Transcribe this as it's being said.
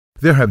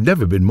There have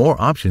never been more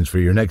options for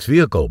your next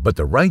vehicle, but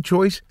the right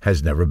choice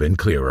has never been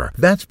clearer.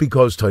 That's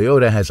because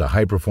Toyota has a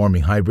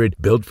high-performing hybrid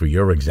built for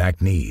your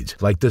exact needs,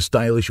 like the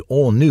stylish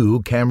all-new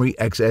Camry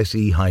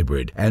XSE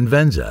Hybrid and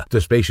Venza, the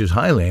spacious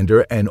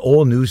Highlander and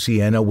all-new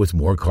Sienna with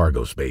more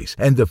cargo space,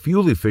 and the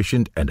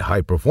fuel-efficient and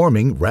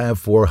high-performing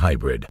RAV4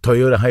 Hybrid.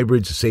 Toyota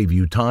hybrids save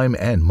you time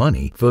and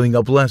money, filling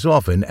up less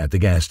often at the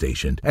gas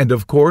station. And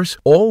of course,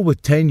 all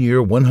with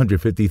 10-year,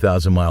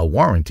 150,000-mile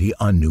warranty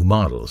on new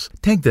models.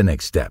 Take the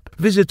next step.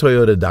 Visit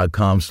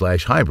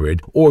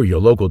Toyota.com/hybrid or your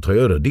local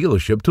Toyota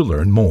dealership to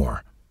learn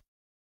more.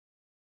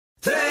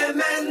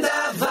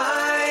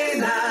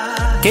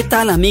 ¿Qué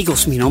tal,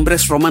 amigos? Mi nombre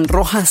es Roman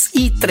Rojas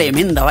y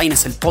Tremenda Vaina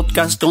es el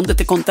podcast donde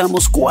te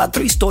contamos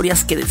 4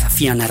 historias que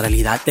desafían la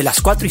realidad. De las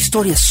 4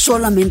 historias,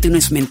 solamente una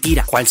es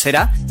mentira. ¿Cuál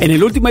será? En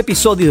el último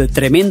episodio de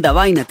Tremenda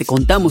Vaina te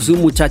contamos de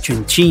un muchacho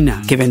en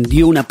China que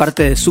vendió una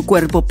parte de su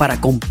cuerpo para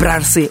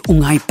comprarse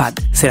un iPad.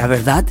 ¿Será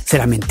verdad?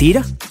 ¿Será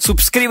mentira?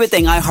 Suscríbete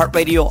en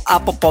iHeartRadio,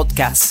 Apple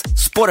Podcasts,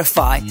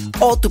 Spotify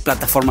o tu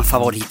plataforma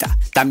favorita.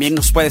 También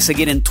nos puedes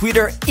seguir en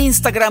Twitter,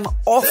 Instagram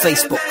o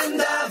Facebook.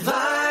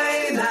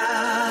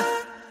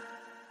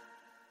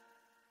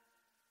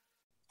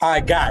 All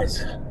right,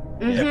 guys.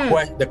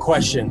 The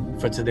question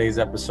for today's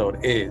episode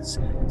is,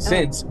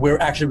 since we're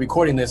actually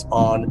recording this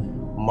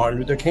on Martin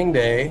Luther King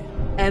Day,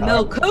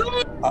 MLK,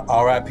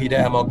 R.I.P. to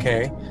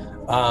MLK,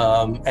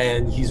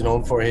 and he's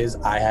known for his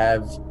 "I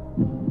have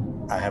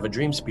a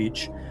dream"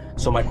 speech.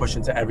 So my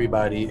question to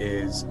everybody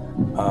is,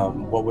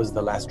 what was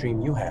the last dream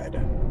you had?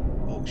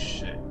 Oh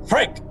shit,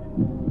 Frank.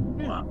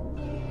 Wow.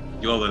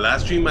 Yo, the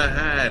last dream I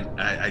had,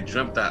 I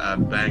dreamt that I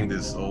banged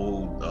this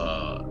old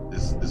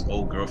this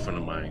old girlfriend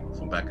of mine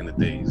from back in the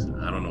days.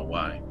 I don't know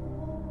why,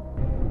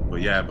 but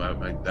yeah,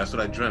 that's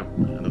what I dreamt,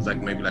 and it was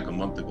maybe a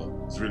month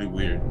ago. It's really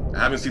weird. I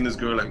haven't seen this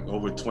girl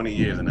over 20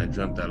 years, and I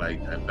dreamt that I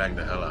banged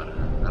the hell out of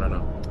her. I don't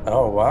know.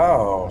 Oh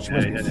wow, she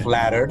must be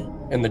flattered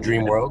in the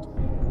dream world.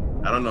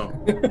 I don't know.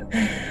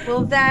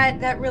 Well,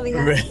 that really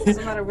has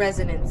a lot of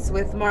resonance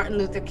with Martin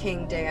Luther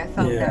King Day. I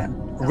felt that.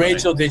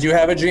 Rachel, did you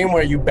have a dream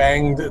where you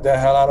banged the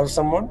hell out of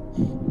someone?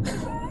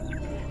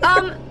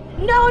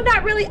 No,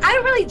 not really. I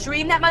don't really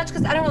dream that much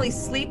because I don't really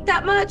sleep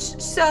that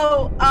much.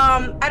 So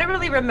I don't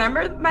really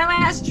remember my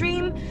last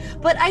dream.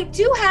 But I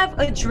do have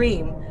a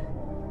dream,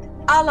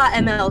 a la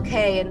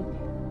MLK, and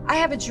I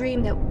have a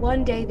dream that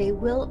one day they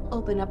will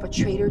open up a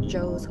Trader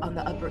Joe's on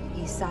the Upper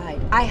East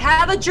Side. I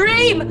have a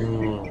dream!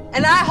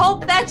 And I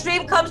hope that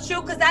dream comes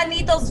true because I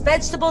need those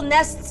vegetable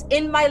nests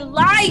in my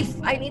life.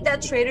 I need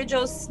that Trader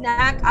Joe's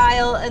snack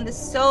aisle and the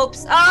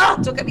soaps.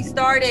 Don't get me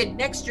started.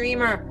 Next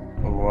dreamer.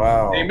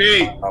 Wow. Hey,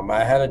 me.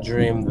 I had a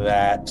dream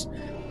that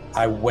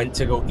I went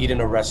to go eat in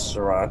a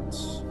restaurant.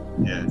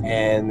 Yeah.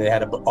 And they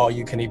had an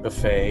all-you-can-eat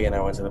buffet, and I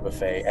went to the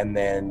buffet, and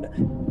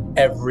then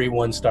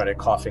everyone started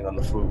coughing on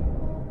the food.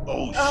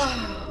 Oh,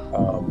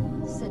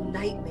 It's a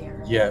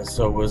nightmare. Yeah,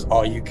 so it was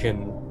all you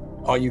can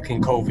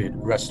COVID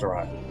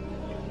restaurant.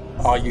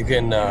 All you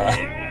can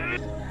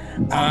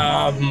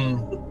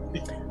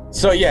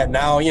so yeah,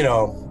 now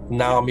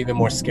I'm even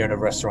more scared of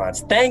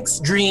restaurants. Thanks,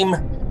 Dream.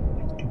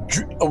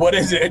 What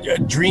is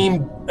it?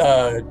 Dream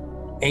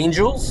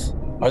angels?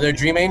 Are there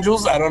dream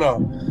angels? I don't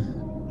know.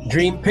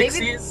 Dream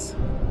pixies?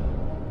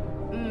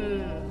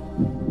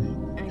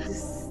 I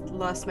just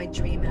lost my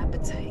dream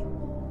appetite.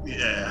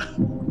 yeah.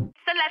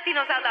 The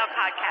Latinos Out Loud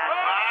podcast.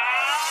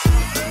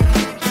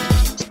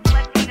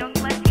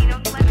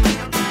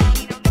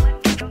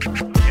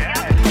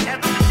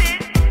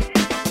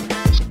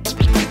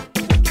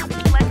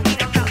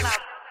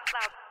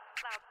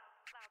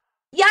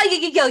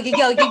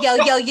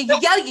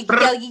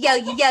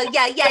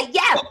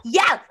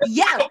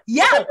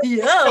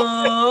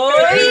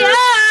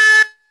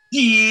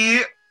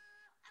 Yeah.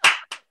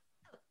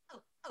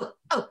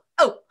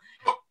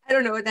 I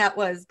don't know what that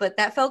was, but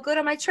that felt good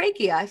on my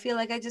trachea. I feel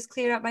like I just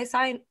cleared out my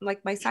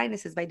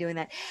sinuses by doing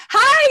that.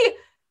 Hi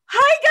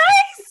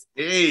guys.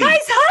 Hey. Guys,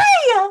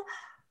 hi.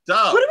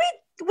 Stop.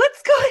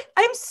 What's going?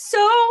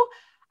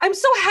 I'm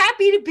so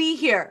happy to be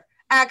here.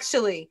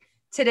 Actually,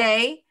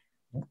 today.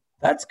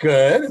 That's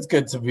good. It's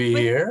good to be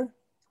here.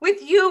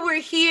 With you,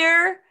 we're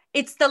here.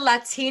 It's the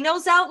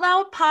Latinos Out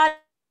Loud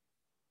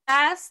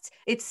podcast.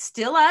 It's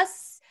still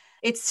us.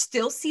 It's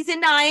still season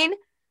 9,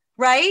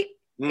 right?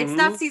 Mm-hmm. It's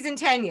not season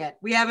 10 yet.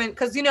 We haven't,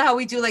 because you know how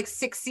we do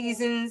 6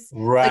 seasons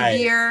a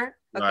year.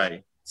 Okay.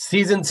 Right.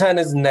 Season 10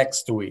 is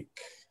next week.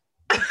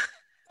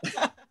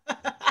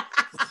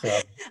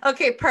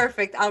 Okay,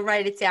 perfect. I'll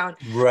write it down.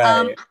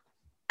 Right.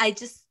 I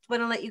just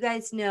want to let you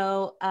guys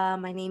know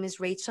my name is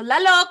Rachel La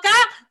Loca.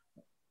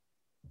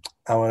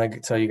 I want to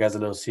tell you guys a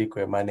little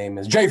secret. My name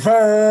is Jay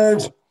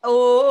Ferns.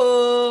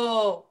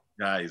 Oh.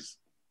 Guys,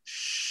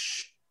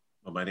 shh.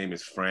 Well, my name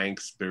is Frank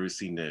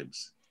Spiracy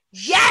Nibs.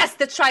 Yes,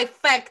 the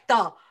trifecta.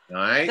 All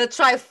right. The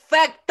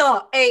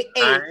trifecta. AH.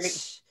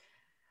 Right.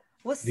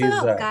 What's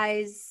up,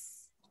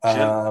 guys?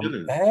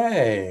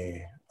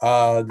 Hey.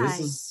 This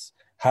is,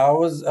 how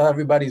was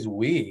everybody's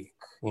week?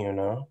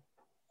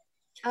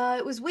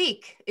 It was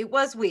weak. It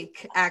was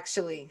weak,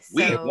 actually.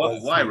 Weak? So,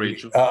 Why,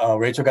 Rachel?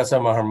 Rachel got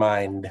something on her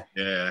mind.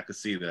 Yeah, I could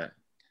see that.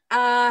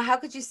 how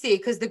could you see?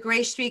 Because the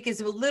gray streak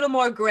is a little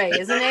more gray,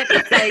 isn't it?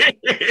 It's like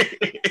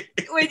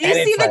when you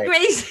see the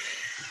gray,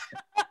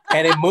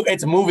 and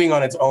it's moving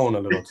on its own a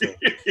little too.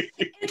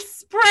 It's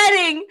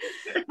spreading.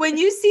 When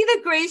you see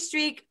the gray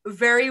streak,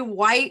 very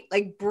white,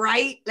 like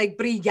bright, like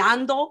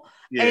brillando,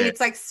 and it's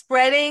like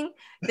spreading.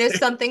 There's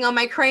something on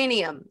my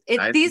cranium. The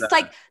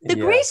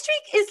gray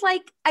streak is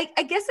like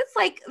I guess it's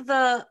like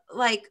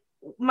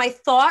my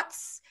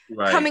thoughts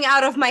coming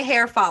out of my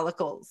hair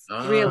follicles.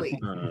 Really,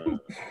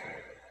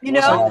 you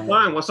know.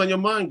 What's on your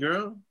mind,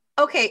 girl?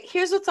 Okay,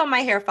 here's what's on my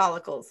hair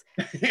follicles.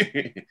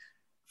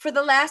 For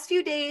the last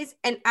few days,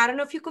 and I don't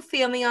know if you could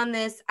feel me on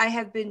this, I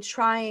have been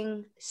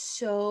trying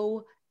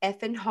so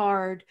effing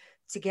hard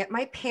to get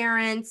my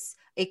parents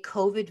a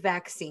COVID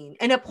vaccine,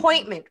 an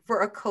appointment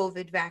for a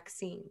COVID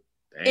vaccine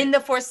in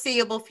the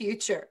foreseeable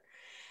future.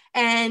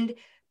 And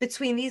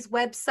between these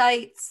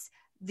websites,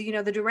 the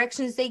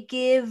directions they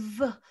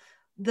give,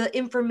 the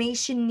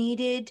information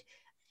needed,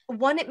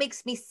 one, it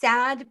makes me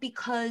sad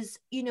because,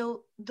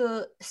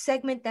 the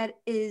segment that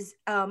is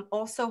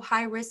also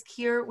high risk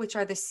here, which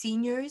are the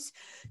seniors,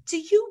 do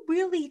you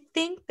really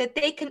think that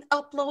they can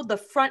upload the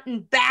front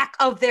and back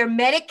of their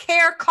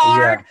Medicare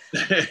card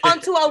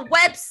onto a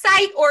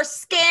website or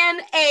scan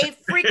a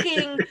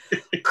freaking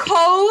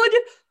code?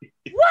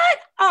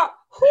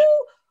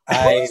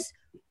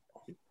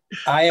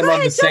 I am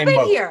on the same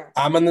boat. Here.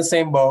 I'm on the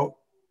same boat.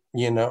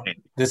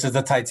 This is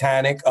the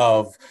Titanic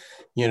of,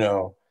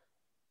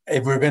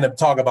 if we're going to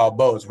talk about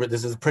boats,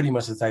 this is pretty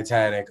much the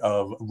Titanic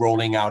of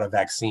rolling out a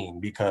vaccine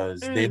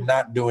because they're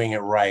not doing it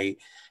right.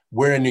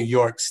 We're in New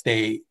York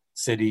City,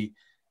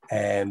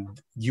 and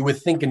you would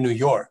think in New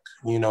York,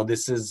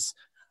 this is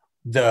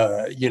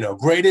the,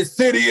 greatest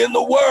city in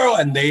the world,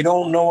 and they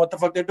don't know what the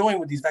fuck they're doing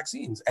with these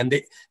vaccines. And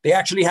they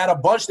actually had a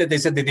bunch that they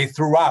said that they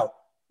threw out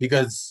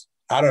because,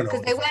 I don't know.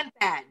 Because they went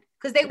bad.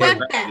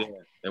 Yeah,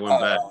 they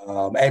went bad.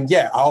 And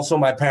also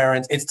my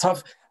parents, it's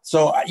tough.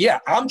 So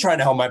I'm trying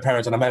to help my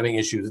parents and I'm having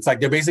issues. It's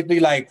like, they're basically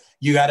like,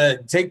 you got to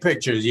take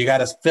pictures. You got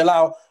to fill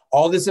out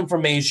all this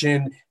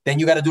information. Then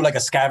you got to do like a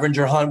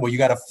scavenger hunt where you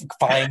got to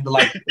find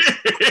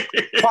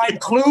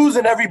clues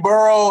in every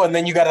borough. And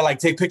then you got to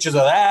take pictures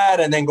of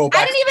that and then go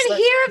back. I didn't even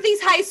hear of these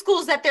high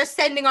schools that they're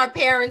sending our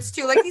parents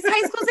to. Like these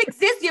high schools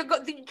exist. You're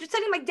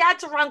sending my dad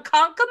to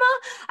Ronkonkoma?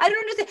 I don't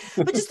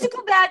understand. But just to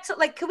go back to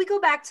can we go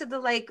back to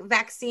the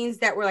vaccines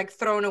that were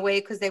thrown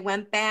away because they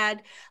went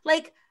bad?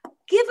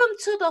 Give them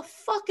to the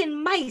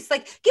fucking mice.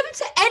 Give them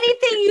to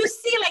anything you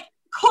see.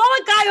 Call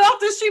a guy off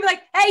the street,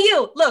 hey,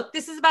 you, look,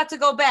 this is about to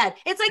go bad.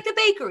 It's like the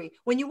bakery.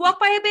 When you walk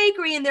by a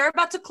bakery and they're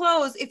about to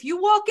close, if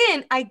you walk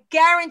in, I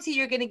guarantee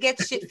you're going to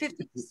get shit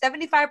 50 to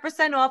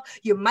 75% off.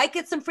 You might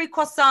get some free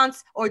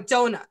croissants or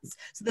donuts.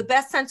 So the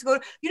best time to go,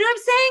 you know what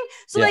I'm saying?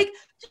 So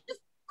just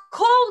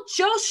call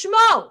Joe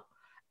Schmo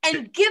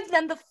and give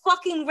them the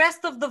fucking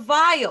rest of the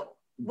vial.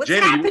 What's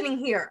happening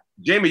here?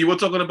 Jamie, you were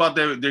talking about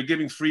they're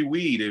giving free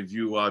weed if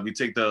you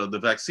take the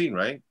vaccine,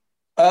 right?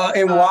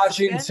 In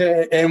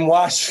Washington,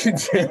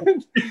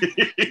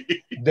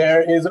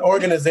 there is an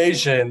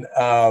organization.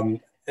 I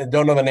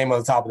don't know the name on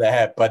the top of the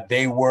head, but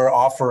they were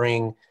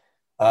offering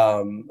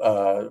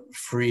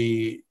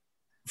free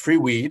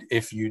weed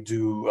if you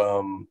do.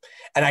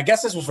 And I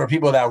guess this was for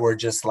people that were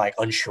just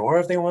unsure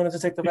if they wanted to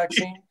take the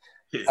vaccine.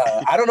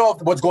 I don't know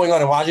what's going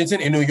on in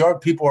Washington. In New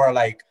York, people are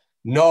like,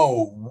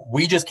 no,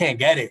 we just can't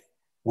get it.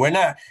 We're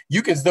not.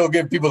 You can still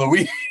give people the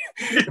weed.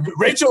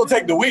 Rachel will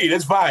take the weed.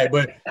 It's fine,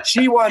 but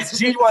she would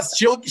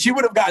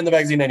have gotten the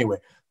vaccine anyway.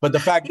 But the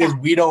fact is,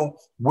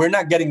 we're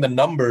not getting the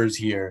numbers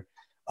here.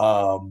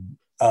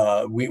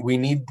 We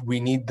need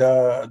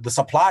the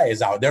supply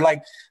is out. They're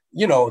like,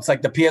 it's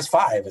like the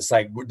PS5. It's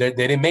like they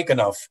didn't make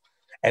enough,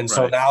 and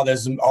so now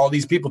there's all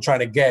these people trying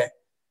to get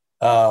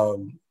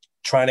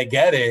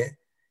it.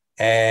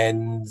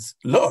 And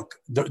look,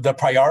 the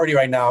priority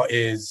right now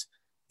is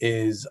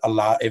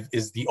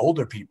the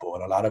older people,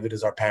 and a lot of it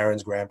is our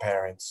parents,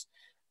 grandparents.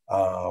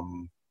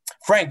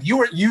 Frank,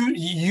 you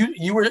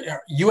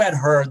had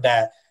heard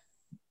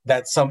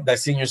that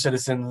senior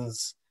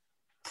citizens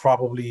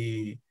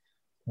probably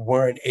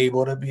weren't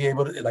able to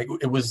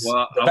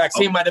the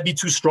vaccine might be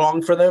too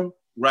strong for them.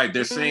 Right,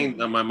 they're saying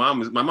my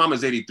mom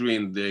is 83,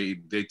 and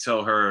they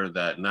tell her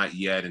that not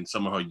yet, and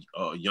some of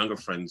her younger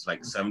friends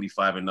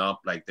 75 and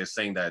up, they're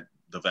saying that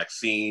the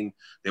vaccine,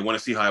 they want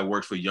to see how it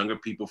works for younger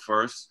people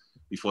first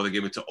before they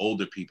give it to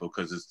older people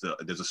because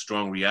there's a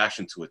strong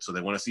reaction to it. So they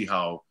want to see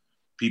how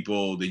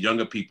the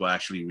younger people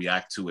actually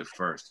react to it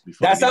first.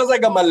 That sounds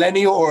like a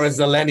millennial or a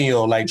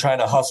zillennial, trying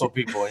to hustle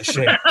people and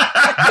shit.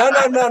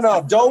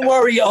 No. Don't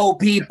worry, old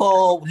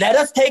people. Let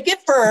us take it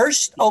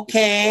first,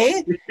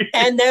 okay?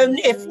 And then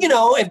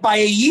if by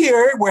a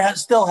year we're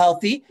still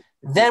healthy,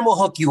 then we'll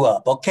hook you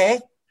up, okay?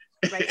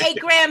 Right. Hey,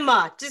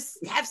 grandma,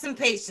 just have some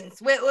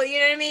patience. You know what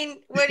I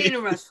mean? What are you in a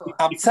rush for?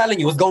 I'm telling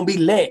you, it's going to be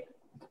lit.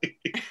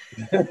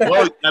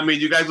 Well, I mean,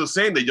 you guys were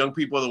saying the young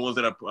people are the ones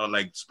that are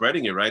like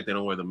spreading it, right? They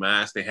don't wear the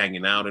mask, they're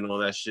hanging out and all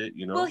that shit,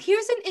 you know? Well,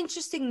 here's an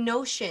interesting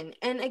notion.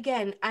 And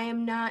again, I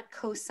am not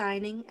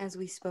co-signing as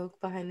we spoke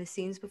behind the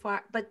scenes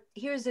before, but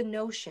here's a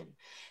notion.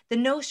 The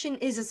notion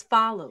is as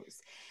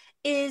follows,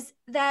 is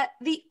that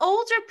the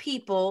older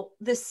people,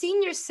 the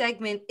senior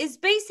segment is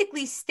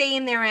basically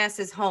staying their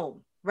asses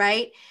home.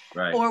 Right?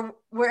 Or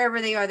wherever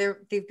they are,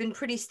 they've been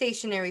pretty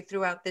stationary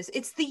throughout this.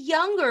 It's the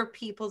younger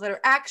people that are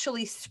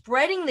actually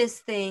spreading this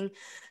thing.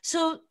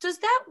 So does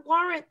that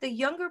warrant the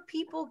younger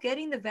people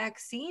getting the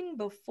vaccine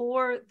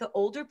before the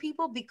older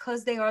people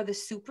because they are the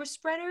super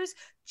spreaders?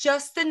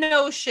 Just a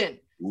notion.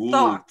 Ooh.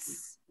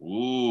 Thoughts?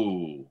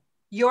 Ooh.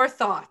 Your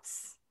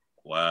thoughts?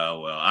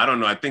 Well, I don't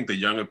know. I think the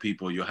younger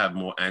people, you'll have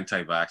more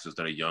anti-vaxxers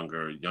that are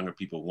younger. Younger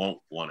people won't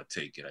want to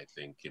take it, I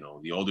think. You know,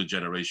 the older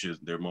generations,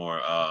 they're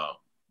more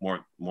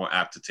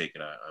apt to take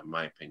it, in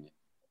my opinion.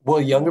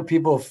 Well, younger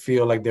people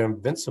feel like they're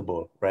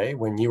invincible, right?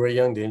 When you were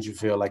young, didn't you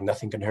feel like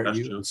nothing can hurt That's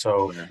you? true.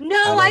 So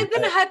no, I've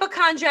been a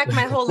hypochondriac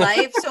my whole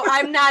life, so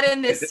I'm not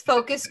in this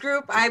focus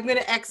group. I'm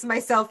gonna X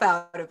myself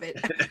out of it.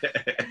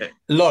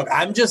 Look,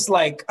 I'm just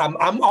like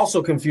I'm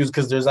also confused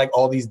because there's like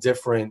all these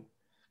different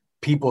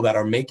people that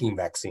are making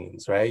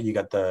vaccines, right? You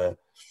got the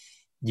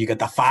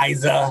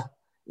Pfizer,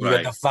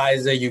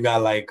 you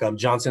got like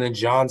Johnson and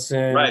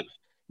Johnson, right?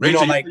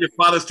 Rachel, you know, like your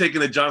father's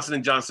taking the Johnson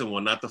and Johnson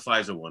one, not the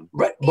Pfizer one.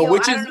 Right, but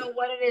I don't know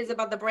what it is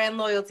about the brand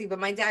loyalty, but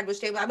my dad was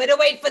saying, "I'm gonna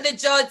wait for the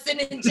Johnson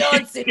and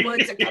Johnson one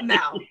to come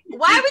out."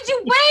 Why would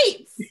you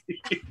wait?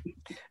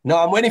 No,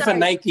 I'm waiting for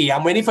Nike.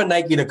 I'm waiting for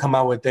Nike to come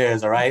out with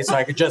theirs. All right, so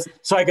I could just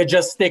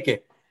stick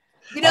it.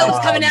 You know who's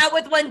coming out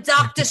with one?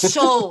 Dr.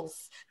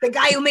 Scholl's, the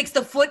guy who makes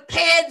the foot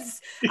pads.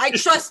 I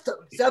trust him,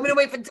 so I'm gonna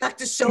wait for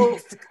Dr.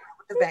 Scholl's to come out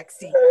with the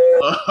vaccine.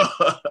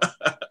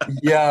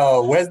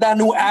 Yo, where's that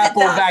new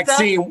Apple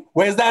vaccine?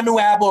 Where's that new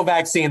Apple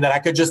vaccine that I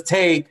could just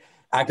take?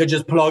 I could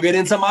just plug it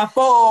into my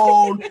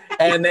phone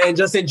and then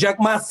just inject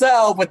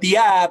myself with the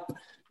app.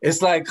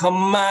 It's like,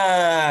 come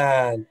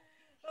on.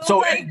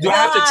 So do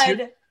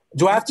I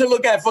have to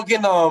look at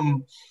fucking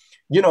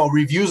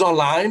reviews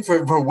online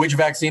for which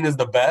vaccine is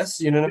the best?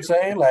 You know what I'm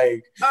saying?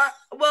 Like,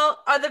 well,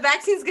 are the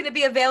vaccines going to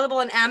be available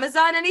on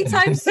Amazon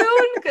anytime soon?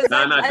 Because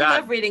I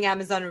love reading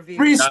Amazon reviews.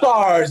 3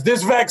 stars.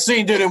 This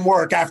vaccine didn't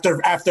work after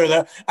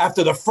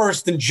the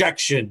first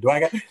injection. Do I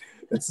get?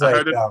 It's I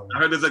heard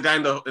there's a guy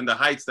in the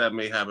Heights that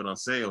may have it on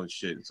sale and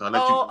shit. So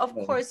of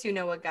course you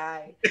know a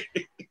guy.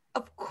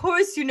 Of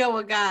course you know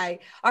a guy.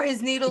 Are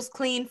his needles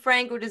clean,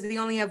 Frank, or does he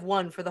only have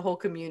one for the whole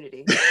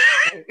community?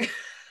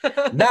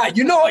 Nah,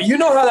 you know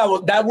how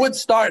that would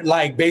start.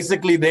 Like,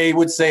 basically they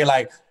would say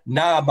like,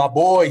 nah, my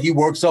boy, he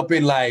works up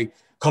in like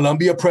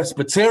Columbia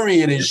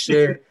Presbyterian and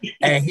shit,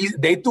 and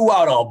they threw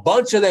out a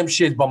bunch of them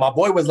shit, but my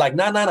boy was like,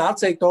 nah, I'll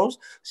take those.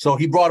 So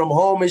he brought them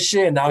home and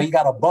shit, and now he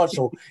got a bunch.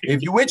 So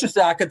if you're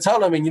interested, I could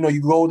tell him, and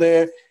you go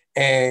there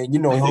and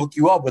he'll hook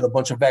you up with a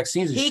bunch of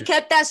vaccines and he shit.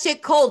 Kept that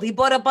shit cold. He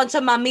bought a bunch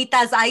of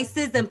mamitas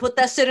ices and put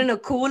that shit in a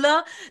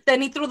cooler.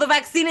 Then he threw the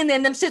vaccine in there,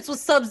 and them shits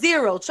was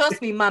sub-zero.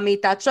 Trust me,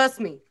 mamita,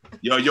 trust me.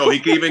 Yo, he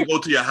can even go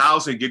to your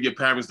house and give your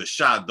parents the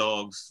shot,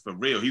 dogs. For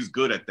real, he's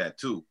good at that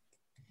too.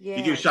 Yeah.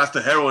 He gives shots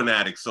to heroin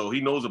addicts, so he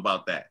knows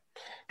about that.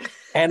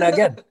 And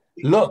again,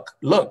 look,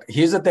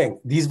 here's the thing.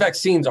 These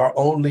vaccines are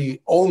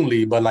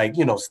only, but like,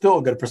 still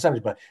a good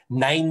percentage, but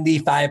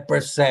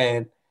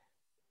 95%,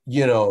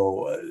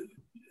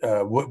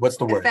 what's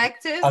the word?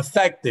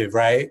 Effective,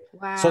 right?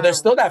 Wow. So there's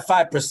still that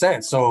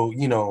 5%. So,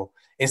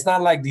 it's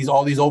not like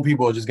all these old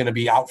people are just going to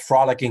be out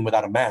frolicking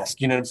without a mask.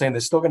 You know what I'm saying?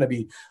 There's still going to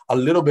be a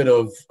little bit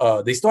of,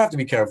 they still have to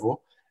be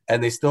careful,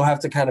 and they still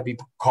have to kind of be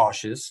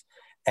cautious.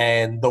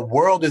 And the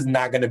world is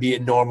not going to be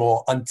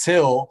normal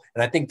until,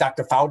 and I think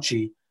Dr.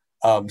 Fauci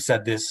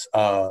said this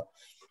a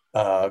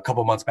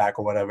couple months back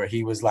or whatever.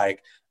 He was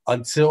like,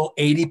 until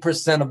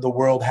 80% of the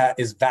world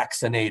is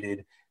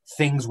vaccinated,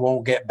 things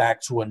won't get back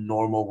to a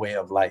normal way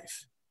of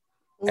life.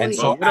 And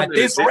so at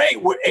this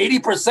rate, we're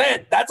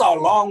 80%, that's a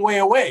long way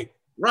away.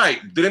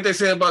 Right. Didn't they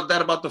say about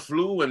the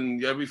flu?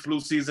 And every flu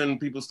season,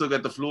 people still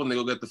get the flu and they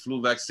go get the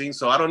flu vaccine.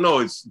 So I don't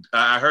know.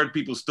 I heard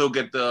people still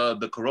get the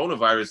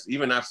coronavirus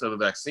even after the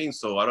vaccine.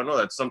 So I don't know.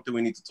 That's something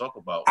we need to talk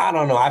about. I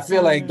don't know. I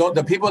feel like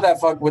the people that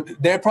fuck with,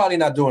 they're probably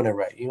not doing it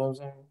right. You know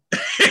what I'm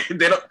saying?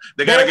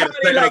 They gotta get a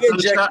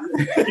second shot.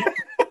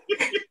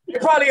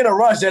 They're probably in a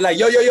rush. They're like,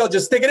 yo,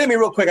 just stick it in me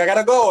real quick. I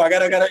gotta go. I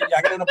got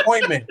an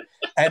appointment.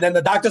 And then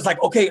the doctor's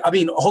like, okay,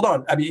 hold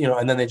on.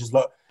 And then they just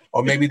look,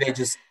 or maybe they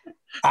just,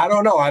 I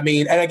don't know.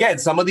 And again,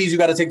 some of these you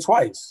got to take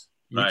twice.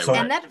 Right. So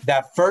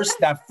that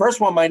first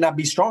one might not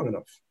be strong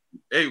enough.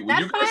 Hey,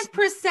 that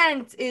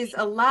 5% is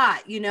a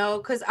lot,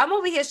 because I'm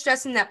over here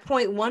stressing that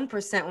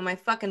 0.1% with my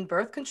fucking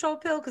birth control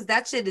pill, because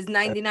that shit is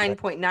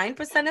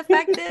 99.9%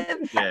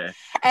 effective. Yeah.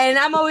 And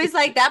I'm always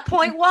like, that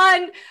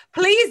 0.1,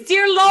 please,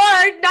 dear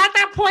Lord, not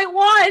that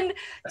 0.1.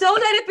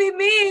 Don't let it be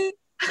me.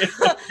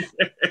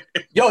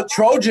 Yo,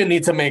 Trojan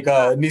needs to make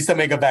a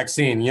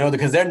vaccine,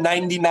 because they're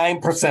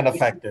 99%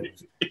 effective.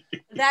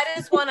 That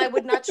is one I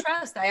would not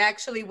trust. I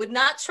actually would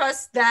not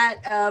trust that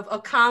of a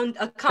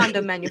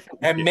condom manufacturer.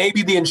 And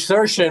maybe the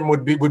insertion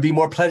would be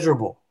more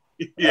pleasurable.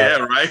 Yeah,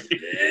 right.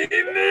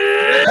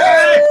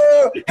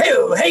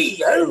 Hey.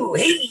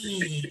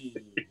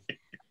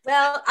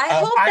 Well, I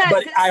hope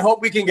I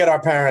hope we can get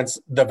our parents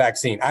the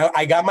vaccine.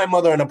 I got my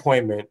mother an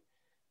appointment,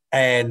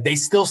 and they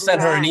still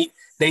sent her an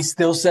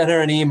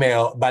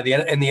email by the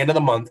end of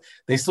the month.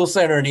 They still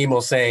sent her an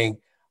email saying,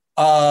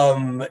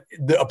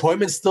 the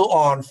appointment's still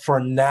on for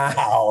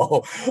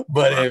now,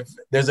 but if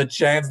there's a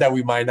chance that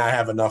we might not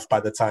have enough by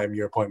the time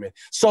your appointment.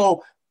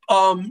 So,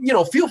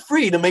 feel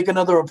free to make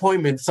another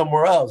appointment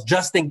somewhere else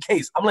just in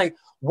case. I'm like,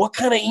 what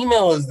kind of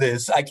email is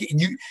this?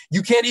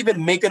 You can't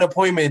even make an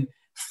appointment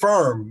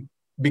firm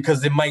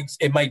because it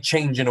might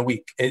change in a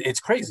week. It's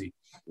crazy.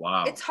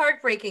 Wow. It's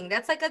heartbreaking.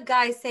 That's like a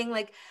guy saying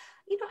like,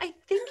 I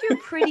think you're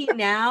pretty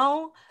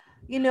now.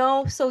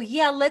 So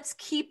yeah, let's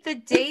keep the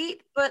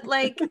date, but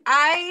like,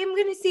 I am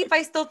going to see if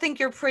I still think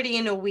you're pretty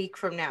in a week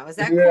from now. Is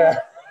that cool?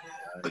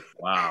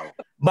 Wow.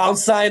 Mount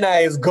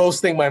Sinai is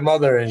ghosting my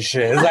mother and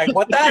shit. It's like,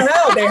 what the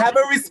hell? They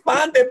haven't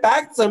responded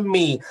back to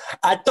me.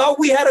 I thought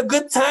we had a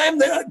good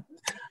time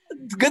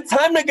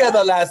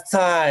together last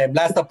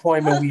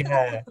appointment we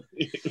had.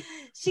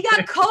 She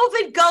got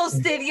COVID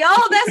ghosted, yo.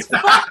 That's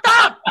fucked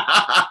up.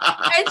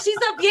 And she's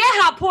a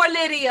vieja, poor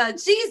Lydia.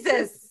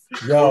 Jesus.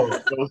 Yo,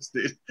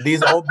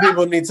 these old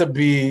people you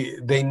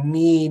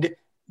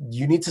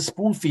need to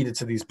spoon feed it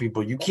to these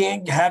people. You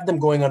can't have them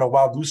going on a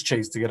wild goose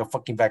chase to get a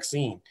fucking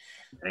vaccine.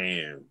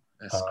 Damn,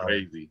 that's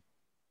crazy.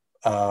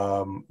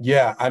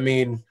 Yeah, I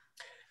mean,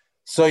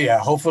 so yeah,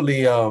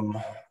 hopefully we'll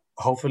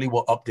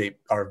update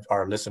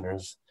our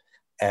listeners.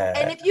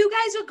 And if you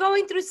guys are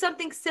going through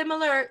something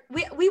similar,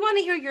 we want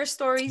to hear your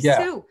stories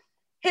too.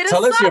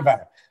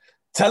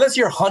 Tell us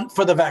your hunt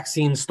for the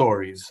vaccine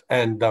stories,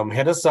 and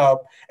hit us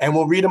up, and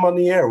we'll read them on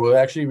the air. We'll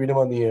actually read them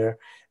on the air,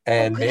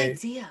 and good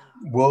idea.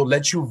 We'll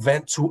let you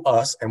vent to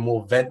us, and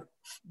we'll vent,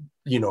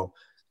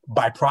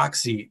 by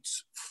proxy,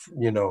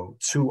 to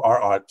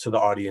the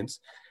audience,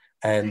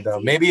 and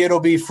maybe it'll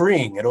be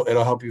freeing.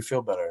 It'll help you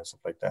feel better and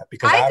stuff like that.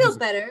 Because I feel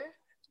better.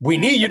 We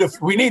need to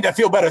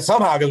feel better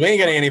somehow because we ain't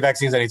getting any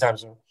vaccines anytime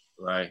soon.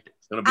 Right.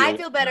 I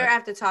feel better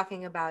after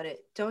talking about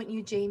it. Don't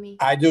you, Jamie?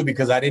 I do,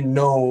 because I didn't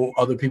know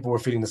other people were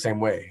feeling the same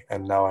way.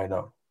 And now I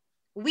know.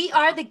 We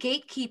are the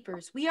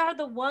gatekeepers. We are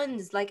the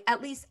ones, like,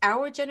 at least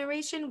our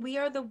generation, we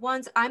are the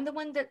ones. I'm the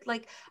one that,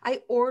 like,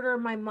 I order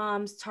my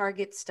mom's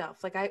Target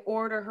stuff. Like, I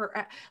order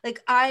her,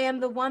 like, I am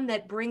the one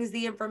that brings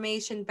the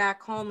information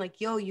back home.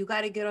 Like, yo, you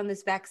got to get on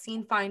this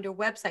vaccine finder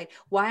website.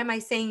 Why am I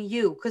saying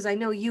you? Because I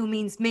know you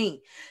means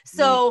me.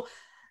 So,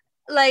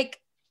 like,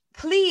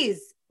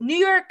 please, New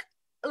York,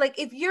 like,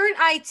 if you're an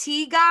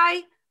IT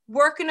guy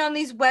working on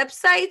these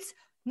websites,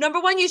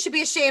 number one, you should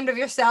be ashamed of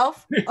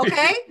yourself.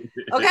 Okay.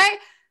 Okay.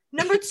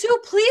 Number two,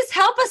 please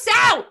help us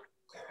out.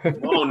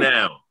 Oh,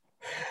 now.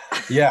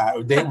 Yeah,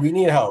 we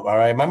need help. All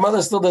right. My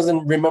mother still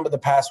doesn't remember the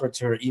password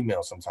to her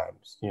email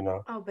sometimes,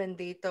 Oh,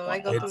 bendito. I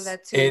go through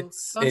that too.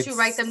 Don't you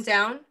write them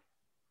down?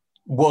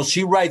 Well,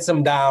 she writes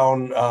them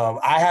down.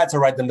 I had to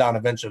write them down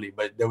eventually,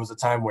 but there was a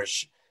time where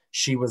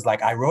she was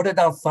like, I wrote it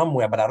down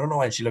somewhere, but I don't know.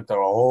 And she looked at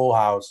her whole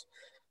house.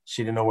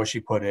 She didn't know where she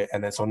put it.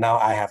 And then so now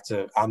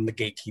I'm the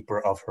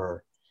gatekeeper of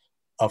her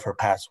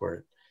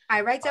password. I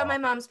write down my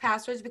mom's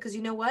passwords because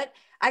you know what?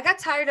 I got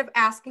tired of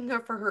asking her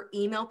for her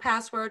email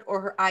password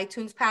or her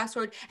iTunes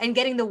password and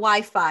getting the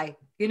Wi-Fi, like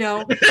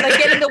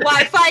getting the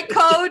Wi-Fi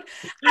code.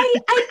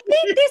 I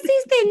think this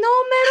is the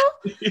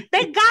number.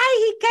 The guy,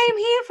 he came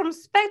here from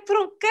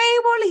Spectrum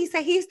Cable. He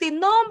said, he's the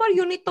number.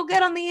 You need to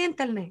get on the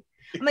internet.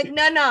 I'm like,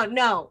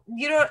 no.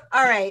 You don't.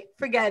 All right,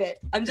 forget it.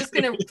 I'm just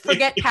going to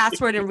forget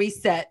password and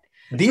reset.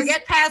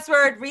 Forget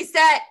password,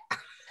 reset.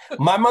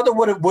 My mother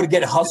would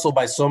get hustled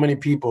by so many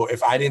people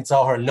if I didn't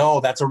tell her, no,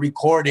 that's a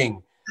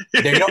recording.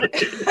 They don't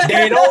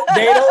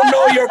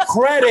know your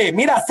credit.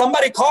 Mira,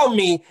 somebody called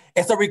me.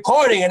 It's a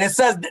recording, and it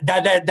says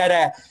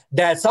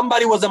that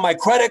somebody was on my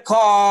credit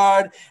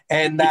card,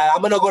 and that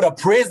I'm gonna go to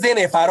prison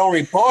if I don't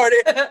report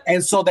it,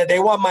 and so that they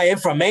want my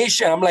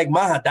information. I'm like,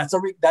 Ma, that's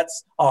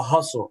a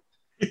hustle.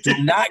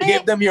 Do not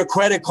give them your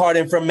credit card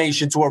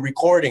information to a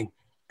recording.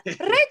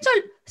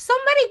 Rachel,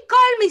 somebody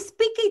called me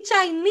speaking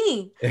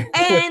Chinese,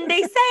 and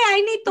they say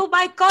I need to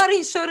buy car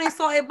insurance,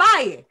 so I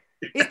buy it.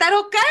 Is that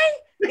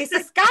okay? It's a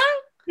scam?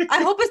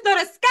 I hope it's not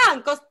a scam,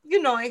 because,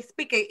 I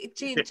speak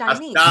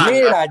Chinese.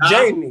 Mira,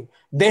 Jamie,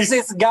 there's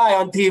this guy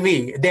on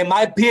TV, the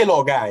My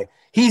Pillow guy.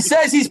 He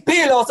says his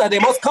pillows are the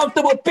most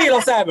comfortable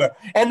pillows ever.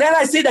 And then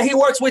I see that he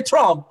works with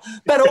Trump.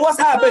 But what's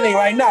happening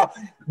right now?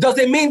 Does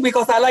it mean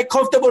because I like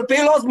comfortable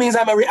pillows means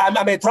I'm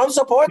a Trump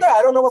supporter?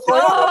 I don't know what's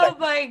going on. Oh,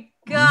 my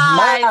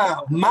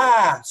God.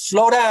 Ma,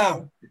 slow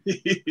down.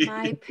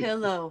 My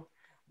Pillow.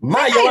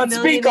 Ma, you're on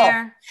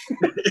speaker.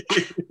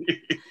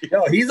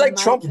 Yo, he's like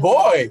Trump's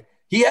boy.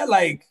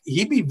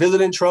 He'd be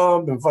visiting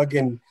Trump and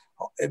fucking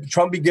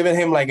Trump be giving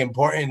him like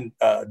important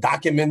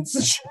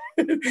documents.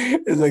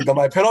 It's like the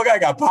My Pillow guy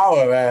got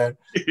power, man.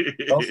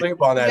 Don't sleep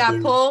on that. He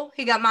got pull.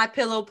 He got My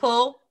Pillow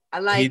pull. I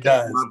like he it.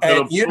 does,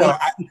 and you know,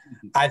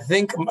 I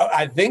think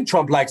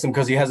Trump likes him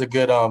because he has a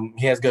good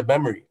good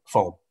memory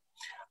foam.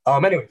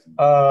 Anyways,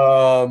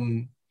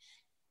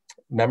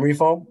 memory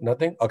foam,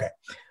 nothing. Okay.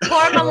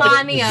 Poor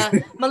Melania.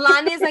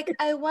 Melania is like,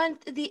 I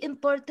want the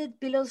imported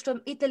pillows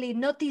from Italy,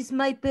 not these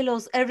My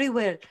Pillows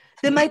everywhere.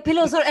 The My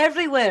Pillows are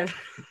everywhere.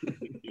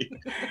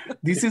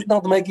 This is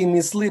not making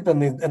me sleep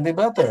any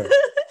better.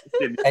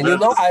 And you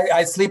know,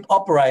 I sleep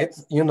upright,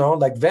 you know,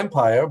 like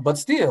vampire, but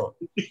still.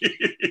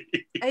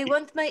 I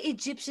want my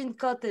Egyptian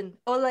cotton.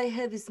 All I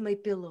have is my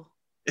pillow.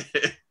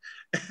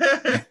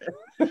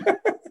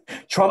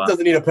 Trump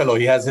doesn't need a pillow.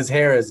 His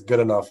hair is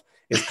good enough.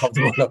 It's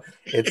comfortable enough.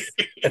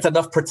 It's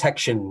enough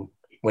protection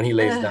when he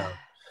lays down.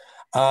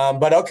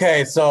 But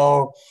okay,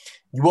 so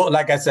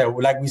like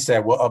we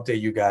said, we'll update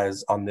you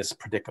guys on this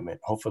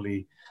predicament.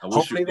 Hopefully, I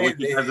wish you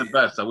guys the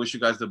best. I wish you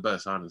guys the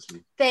best,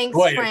 honestly. Thanks,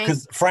 Frank.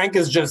 Frank.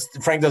 Because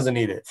Frank doesn't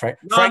need it. Frank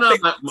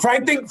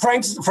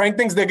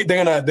thinks they're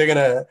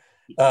gonna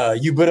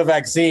you put a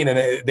vaccine and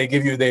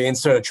they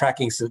insert a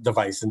tracking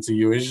device into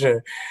you. He's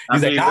like,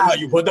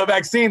 you put the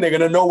vaccine, they're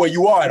gonna know where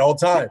you are at all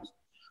times.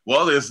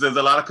 Well, there's a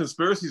lot of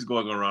conspiracies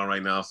going around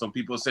right now. Some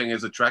people are saying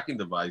it's a tracking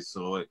device,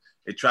 so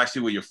it tracks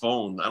you with your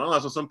phone. I don't know.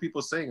 That's what some people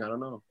are saying. I don't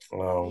know.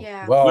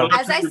 Yeah. Well,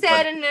 as I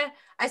said in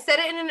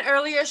an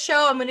earlier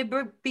show, I'm going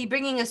to be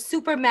bringing a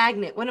super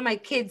magnet, one of my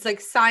kids'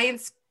 like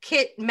science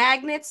kit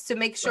magnets, to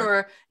make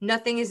sure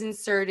nothing is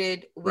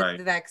inserted with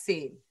the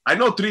vaccine. I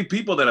know 3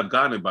 people that have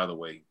gotten it, by the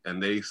way,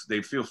 and they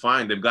feel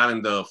fine. They've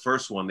gotten the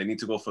first one. They need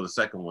to go for the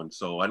second one.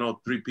 So I know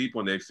 3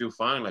 people and they feel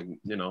fine. Like,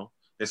 you know,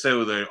 they say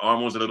their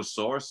arm was a little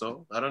sore.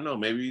 So I don't know.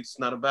 Maybe it's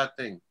not a bad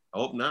thing. I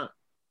hope not.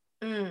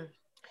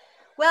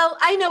 Well,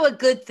 I know a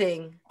good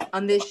thing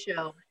on this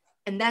show,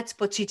 and that's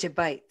Bochinche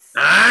Bites.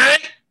 I've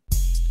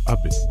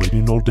been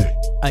waiting all day.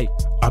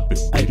 I've been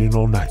waiting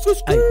all night.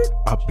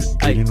 I've been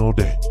waiting all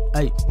day.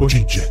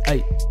 Bochinche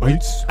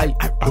Bites. I've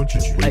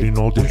been waiting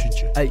all day.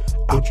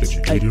 I've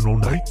been waiting all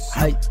night.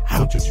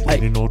 I've been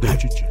waiting all day.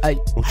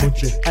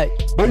 Bochinche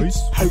Bites.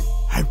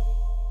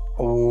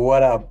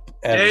 What up,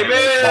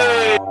 everybody?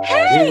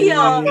 Hey,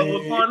 y'all.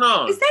 What's going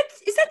on? Is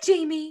that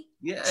Jamie?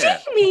 Yeah.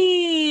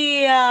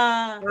 Jamie.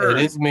 It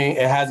is me.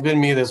 It has been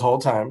me this whole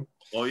time.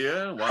 Oh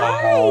yeah. Wow.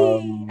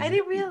 Hi. I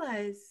didn't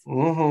realize.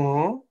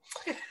 So,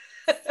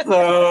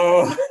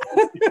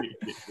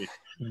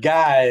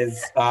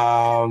 guys,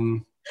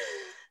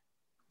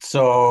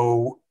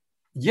 so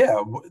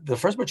yeah, the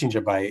first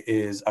Bochinche Bite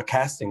is a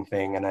casting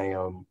thing,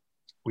 and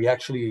we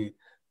actually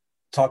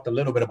talked a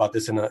little bit about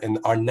this in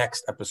our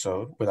next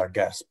episode with our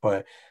guest,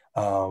 but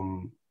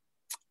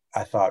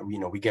I thought, you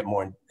know, we get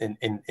more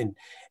in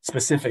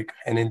specific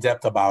and in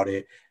depth about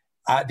it.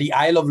 The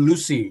I Love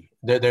Lucy.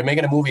 They're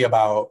making a movie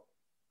about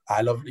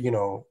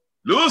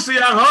Lucy,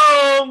 I'm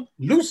home.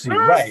 Lucy,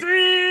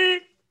 right?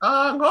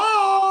 I'm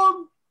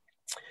home.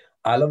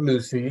 I Love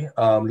Lucy.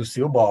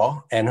 Lucille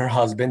Ball and her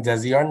husband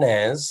Desi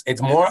Arnaz.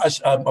 It's more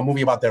a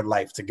movie about their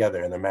life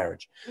together and their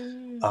marriage.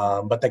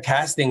 But the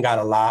casting got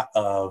a lot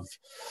of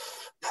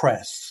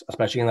press,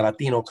 especially in the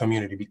Latino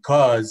community,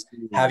 because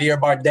Javier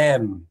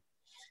Bardem,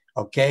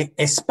 okay,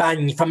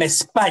 from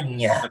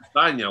España.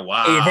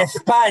 Wow.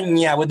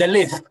 España with the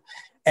lisp.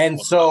 And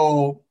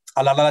so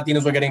a lot of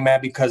Latinos were getting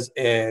mad because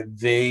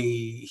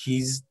they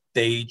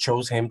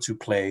chose him to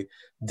play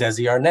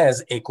Desi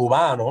Arnaz, a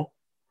Cubano.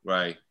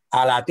 Right.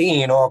 A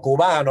Latino, a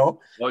Cubano.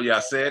 Oh, yeah,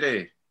 said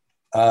it.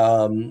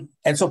 And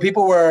so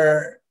people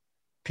were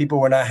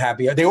not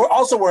happy. They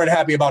weren't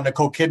happy about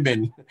Nicole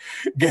Kidman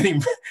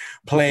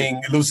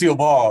playing Lucille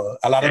Ball.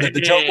 A lot of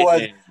the joke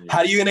was, how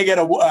are you gonna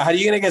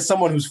get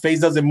someone whose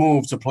face doesn't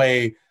move to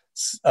play,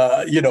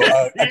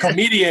 a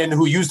comedian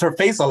who used her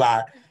face a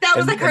lot? That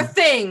was her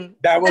thing.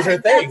 That was her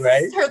thing,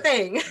 right? Her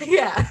thing,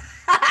 yeah.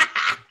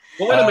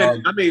 Well, wait a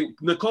minute. I mean,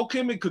 Nicole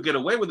Kidman could get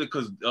away with it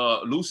because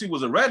Lucy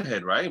was a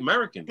redhead, right?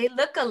 American. They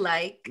look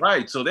alike,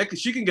 right? So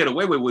she can get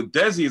away with it. With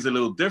Desi is a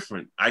little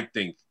different, I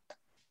think.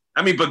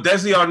 I mean, but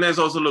Desi Arnaz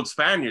also looks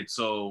Spaniard,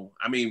 so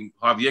I mean,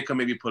 Javier can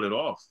maybe pull it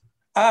off.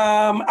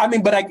 I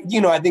think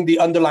the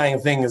underlying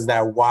thing is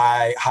that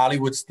why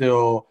Hollywood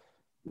still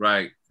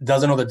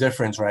doesn't know the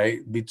difference, right,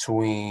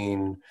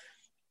 between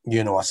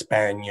a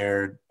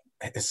Spaniard,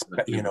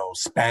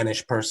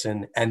 Spanish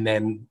person, and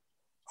then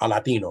a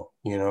Latino,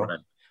 Right.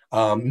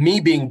 Me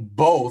being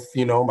both,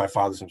 my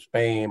father's from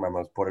Spain, my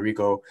mom's Puerto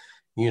Rico,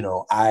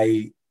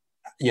 I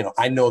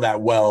know that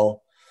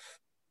well.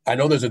 I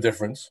know there's a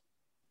difference.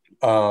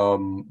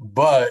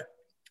 But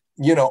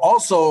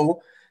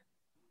also,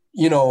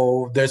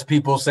 there's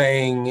people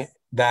saying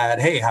that,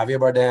 hey, Javier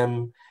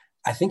Bardem,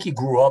 I think he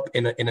grew up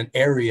in an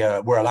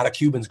area where a lot of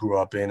Cubans grew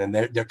up in, and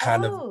they're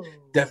kind of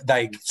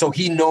like, so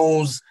he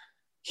knows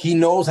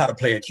how to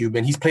play a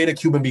Cuban. He's played a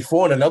Cuban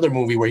before in another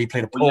movie where he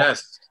played a poet.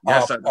 Yes,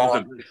 that was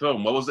a great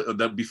film. What was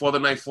it? Before the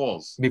Night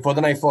Falls. Before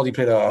the Night Falls, he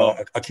played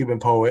a Cuban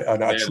poet,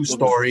 a true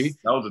story.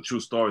 That was a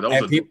true story. That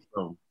was a good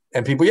film.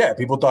 And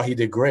people thought he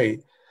did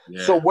great.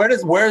 Yeah. So where do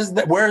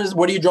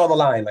you draw the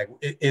line? Like,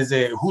 is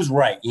it who's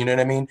right? You know what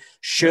I mean?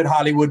 Should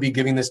Hollywood be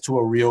giving this to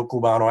a real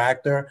Cubano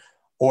actor,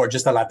 or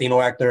just a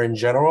Latino actor in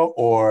general,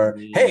 or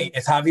hey,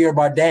 it's Javier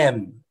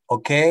Bardem,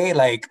 okay?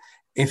 Like,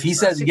 if he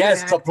says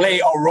yes to play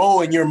a role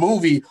in your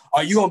movie,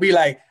 are you gonna be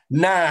like,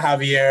 nah,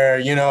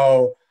 Javier, you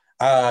know,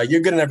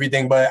 you're good and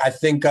everything, but I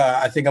think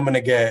I'm gonna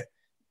get,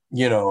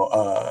 you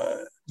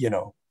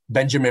know,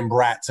 Benjamin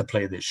Bratt to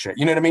play this shit.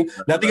 You know what I mean?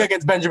 Nothing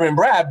against Benjamin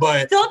Bratt,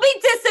 but don't be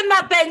dissing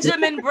my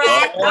Benjamin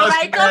Bratt. All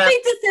right, don't be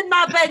dissing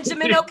my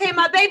Benjamin. Okay,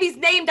 my baby's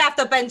named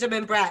after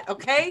Benjamin Bratt.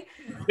 Okay,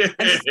 I'm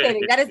just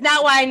kidding. That is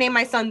not why I named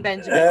my son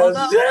Benjamin.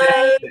 Although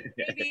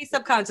maybe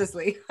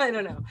subconsciously, I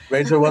don't know.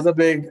 Rachel was a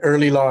big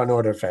early Law and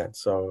Order fan,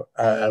 so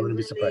I wouldn't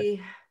be surprised.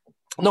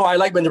 No, I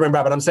like Benjamin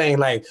Bratt, but I'm saying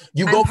like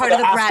you go for the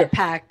Oscar Brat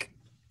Pack.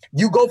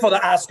 You go for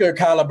the Oscar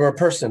caliber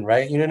person,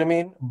 right? You know what I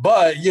mean?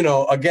 But you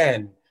know,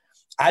 again,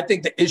 I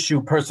think the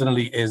issue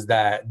personally is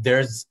that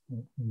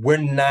we're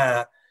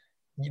not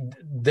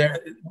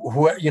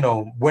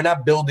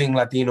building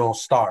Latino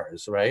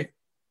stars, right?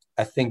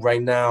 I think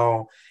right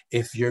now,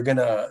 if you're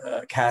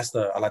gonna cast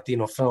a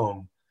Latino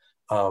film,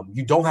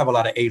 you don't have a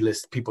lot of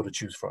A-list people to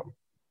choose from.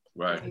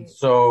 Right.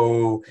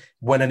 So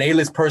when an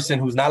A-list person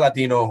who's not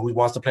Latino, who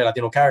wants to play a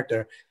Latino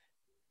character,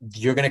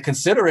 you're gonna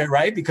consider it,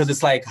 right? Because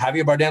it's like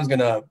Javier Bardem's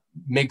gonna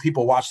make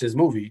people watch this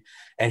movie,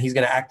 and he's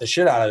gonna act the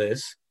shit out of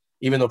this,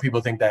 even though people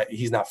think that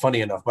he's not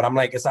funny enough. But I'm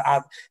like,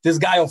 this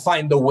guy will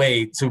find a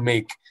way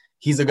to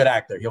he's a good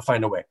actor. He'll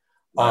find a way.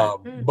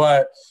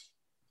 But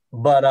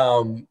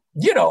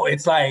you know,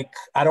 it's like,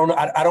 I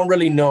don't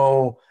really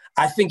know.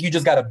 I think you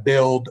just got to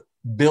build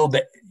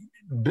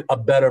a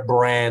better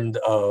brand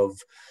of,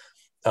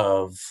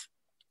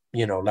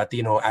 you know,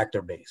 Latino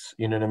actor base.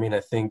 You know what I mean? I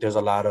think there's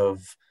a lot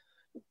of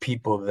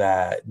people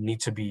that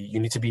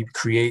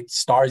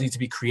stars need to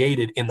be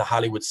created in the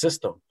Hollywood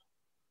system.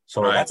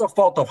 So that's a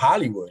fault of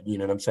Hollywood. You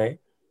know what I'm saying?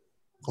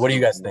 What do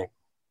you guys think?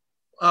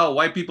 Oh,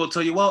 white people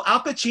tell you, well,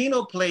 Al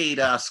Pacino played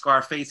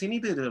Scarface and he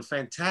did a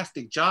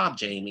fantastic job,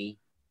 Jamie.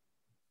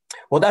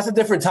 Well, that's a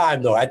different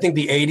time, though. I think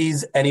the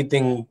 80s,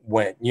 anything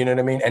went. You know what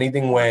I mean?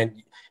 Anything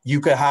went.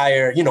 You could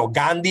hire, you know,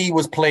 Gandhi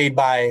was played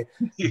by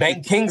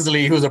Ben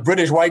Kingsley, who's a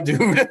British white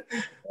dude.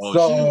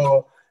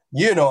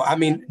 You know, I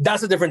mean,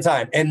 that's a different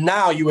time. And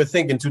now you would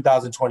think in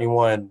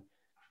 2021,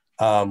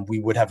 we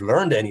would have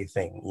learned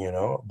anything, you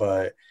know,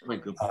 but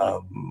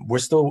we're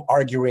still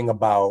arguing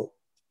about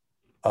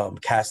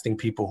casting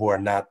people who are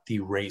not the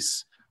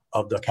race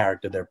of the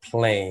character they're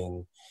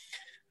playing.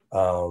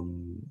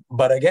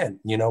 But again,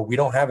 you know, we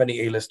don't have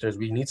any A-listers.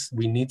 We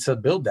need to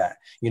build that.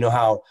 You know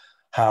how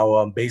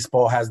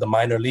baseball has the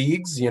minor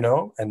leagues, you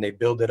know, and they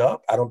build it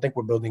up. I don't think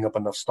we're building up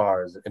enough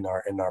stars in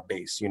our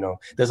base. You know,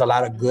 there's a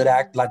lot of good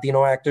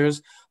Latino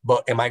actors,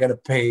 but am I going to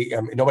pay?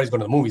 Nobody's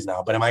going to the movies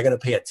now, but am I going to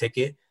pay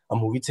a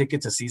movie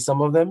ticket to see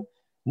some of them?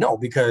 No,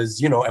 because,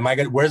 you know,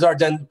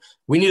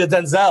 we need a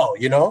Denzel,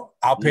 you know,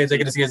 I'll pay a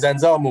ticket to see a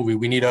Denzel movie.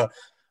 We need I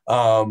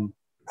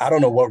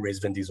don't know what race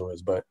Vin Diesel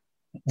is, but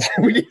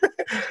we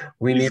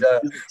need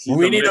a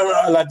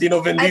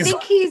Latino Vin Diesel. I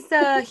think he's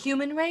a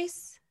human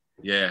race.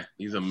 Yeah,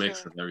 he's a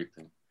mix of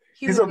everything.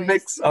 He's a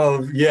mix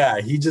of,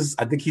 I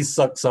think he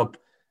sucks up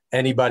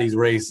anybody's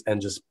race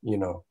and just, you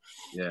know,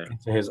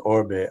 into his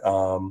orbit.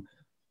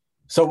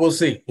 So we'll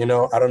see, you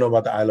know, I don't know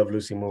about the I Love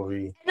Lucy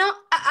movie. No,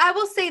 I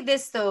will say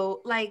this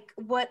though, like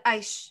what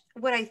I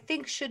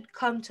think should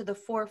come to the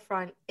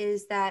forefront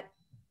is that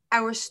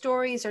our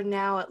stories are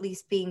now at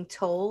least being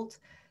told,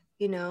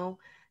 you know,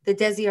 the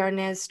Desi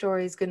Arnaz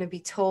story is going to be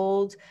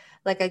told.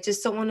 Like, I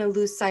just don't want to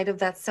lose sight of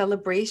that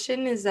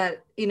celebration is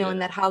that, you know,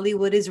 and that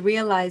Hollywood is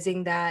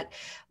realizing that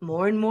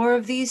more and more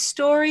of these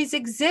stories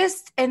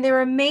exist and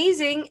they're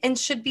amazing and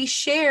should be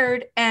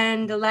shared,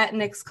 and the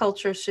Latinx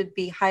culture should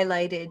be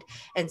highlighted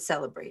and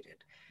celebrated.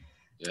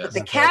 Yes. But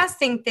the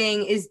casting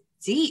thing is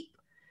deep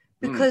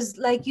because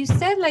like you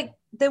said, like,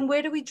 then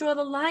where do we draw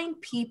the line,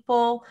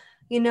 people?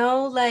 You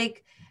know,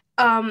 like,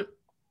 Javier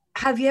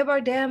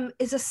Bardem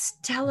is a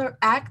stellar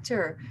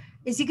actor.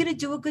 Is he going to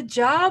do a good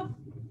job?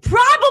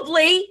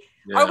 Probably.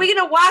 Yeah. Are we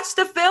going to watch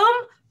the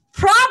film?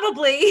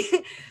 Probably.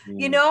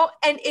 You know,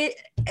 and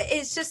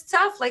it's just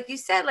tough. Like you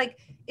said, like,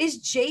 is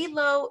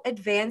J-Lo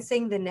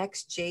advancing the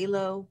next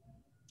J-Lo?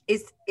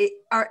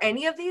 Are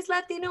any of these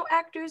Latino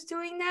actors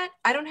doing that?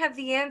 I don't have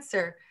the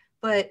answer,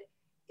 but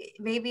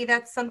maybe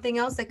that's something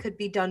else that could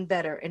be done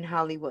better in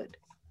Hollywood.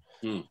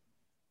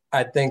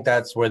 I think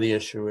that's where the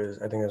issue is.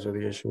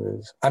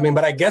 I mean,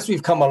 but I guess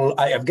we've come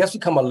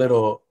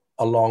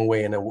a long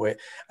way in a way.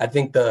 I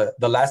think the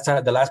last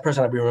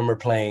person I remember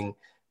playing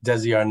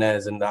Desi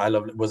Arnaz in the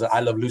I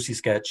Love Lucy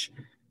sketch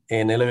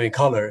in A Living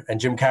Color, and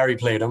Jim Carrey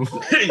played him.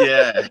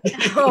 Yeah.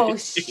 Oh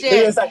shit!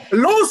 He was like,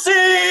 Lucy,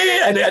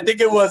 and I think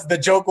the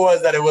joke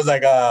was that it was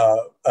like a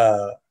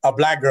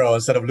black girl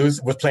instead of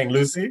Lucy was playing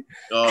Lucy.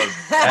 Oh.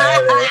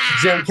 And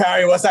Jim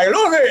Carrey was like,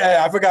 Lucy.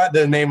 I forgot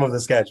the name of the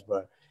sketch,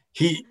 but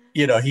he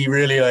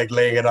really like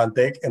laying it on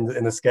thick in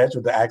the sketch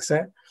with the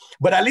accent.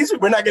 But at least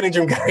we're not getting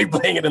Jim Carrey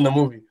playing it in the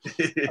movie.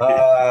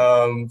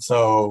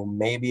 So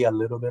maybe a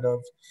little bit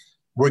of,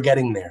 we're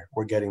getting there.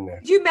 We're getting there.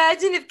 Do you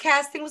imagine if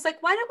casting was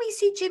like, why don't we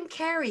see Jim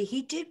Carrey?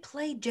 He did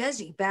play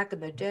Desi back in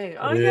the day.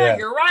 Oh, yeah,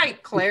 you're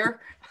right, Claire.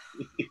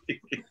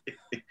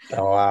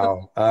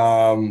 Oh,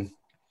 wow.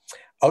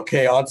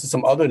 Okay, on to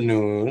some other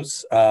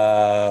news.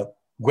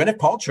 Gwyneth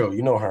Paltrow,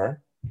 you know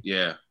her.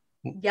 Yeah.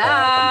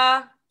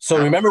 Yeah. So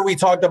remember we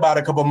talked about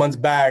a couple months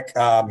back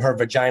her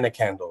vagina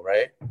candle,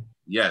 right?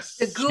 Yes.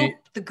 The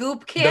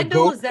goop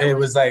candle.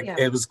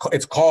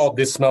 It's called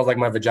 "This Smells Like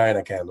My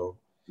Vagina" candle.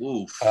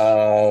 Oof.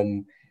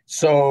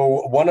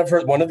 So one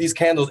of these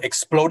candles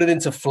exploded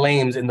into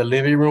flames in the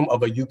living room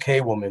of a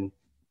UK woman.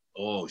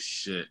 Oh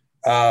shit.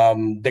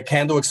 The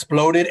candle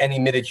exploded and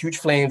emitted huge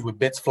flames with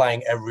bits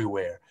flying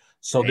everywhere.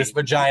 So this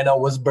vagina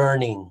was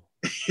burning.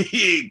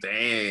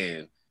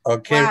 Damn.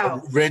 Okay,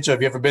 wow. Rich,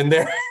 have you ever been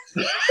there?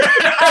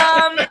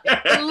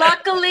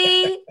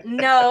 Luckily,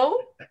 no.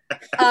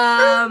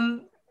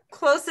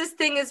 Closest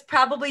thing is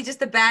probably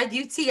just a bad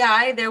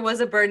UTI. There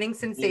was a burning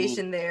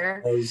sensation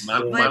there.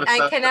 But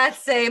I cannot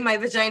say my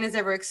vagina's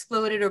ever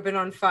exploded or been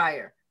on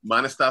fire.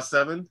 Monistar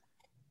 7?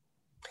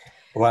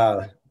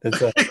 Wow.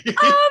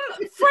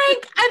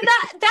 Frank,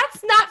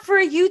 that's not for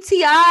a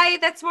UTI.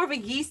 That's more of a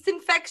yeast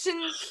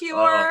infection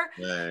cure.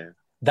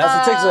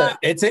 Oh,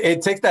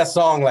 it takes that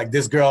song like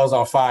 "This Girl's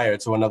on Fire"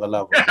 to another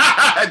level.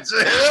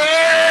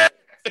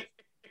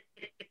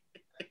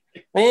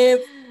 Man,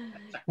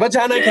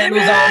 vagina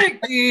candles on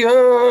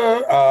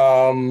fire.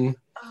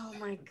 Oh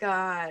my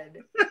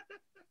god.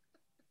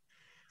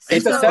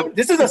 This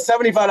is a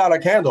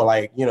 $75 candle,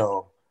 like, you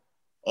know.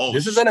 Oh,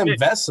 this is an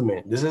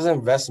investment. This is an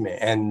investment.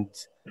 And,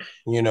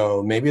 you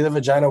know, maybe the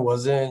vagina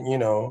wasn't, you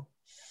know,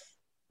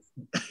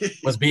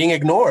 was being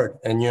ignored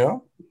and, you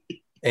know,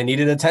 it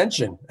needed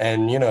attention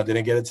and, you know,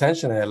 didn't get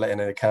attention.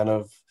 And it kind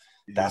of,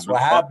 that's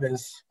what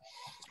happens.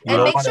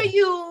 And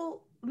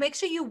make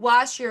sure you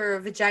wash your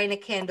vagina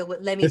candle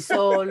with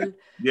Lemisol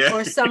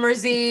or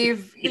Summer's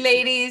Eve,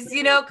 ladies,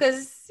 you know,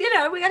 because, you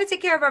know, we got to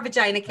take care of our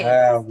vagina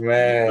candles. Oh,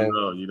 man.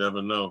 You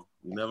never know.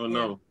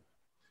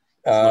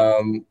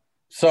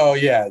 So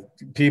yeah,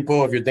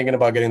 people, if you're thinking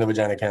about getting the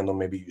vagina candle,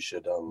 maybe you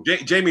should.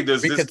 Jamie,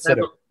 does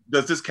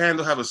this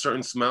candle have a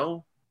certain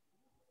smell?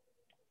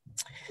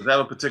 Does that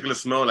have a particular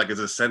smell? Like, is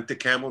it a scented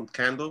candle?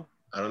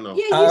 I don't know.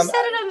 Yeah, you said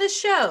it on the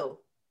show.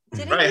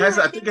 Right,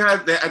 I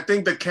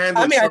think the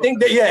candle. I mean, I think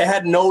that it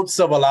had notes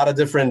of a lot of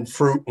different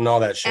fruit and all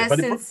that shit.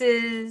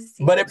 Essences.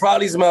 But it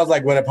probably smells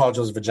like Gwyneth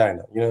Paltrow's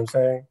vagina. You know what I'm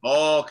saying?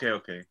 Oh,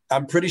 okay.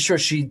 I'm pretty sure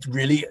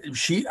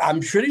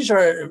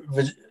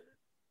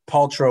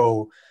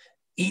Paltrow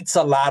eats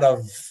a lot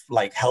of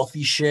like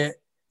healthy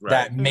shit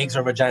that makes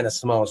her vagina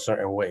smell a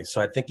certain way. So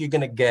I think you're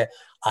gonna get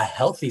a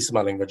healthy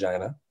smelling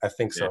vagina. I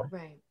think so.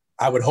 Right.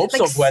 I would hope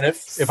so,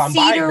 Gwyneth. If I'm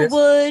buying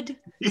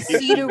this.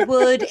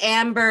 Cedarwood,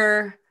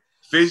 amber.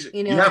 Fish.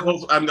 You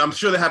know, I'm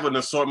sure they have an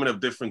assortment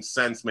of different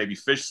scents. Maybe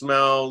fish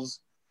smells.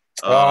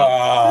 Frank.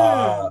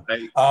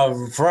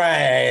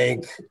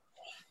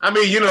 I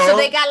mean, you know. So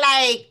they got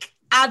like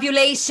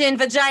ovulation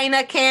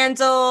vagina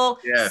candle,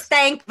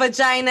 stank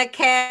vagina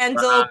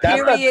candle,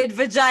 period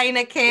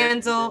vagina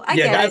candle. I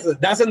get it.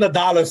 That's in the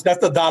dollar. That's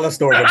the dollar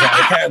store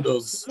vagina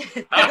candles.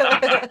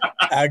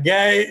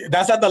 Okay,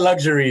 that's not the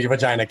luxury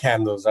vagina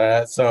candles. All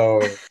right,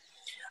 so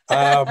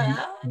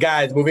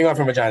guys, moving on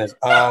from vaginas.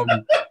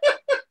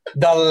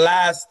 The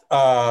last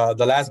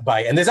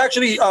bite, and this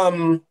actually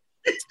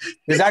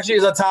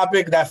is a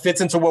topic that fits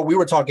into what we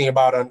were talking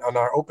about on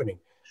our opening.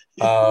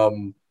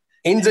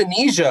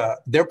 Indonesia,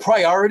 their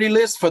priority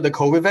list for the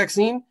COVID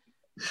vaccine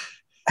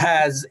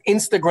has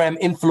Instagram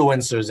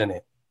influencers in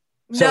it.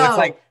 So it's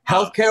like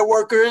healthcare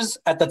workers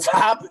at the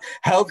top,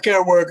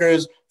 healthcare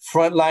workers,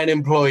 frontline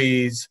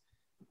employees,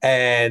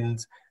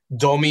 and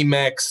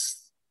Domimex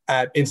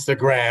at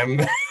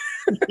Instagram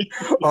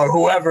or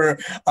whoever.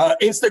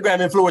 Instagram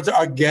influencers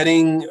are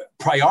getting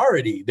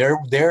priority. They're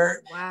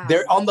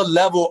on the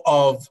level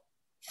of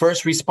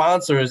first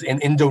responders in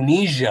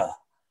Indonesia.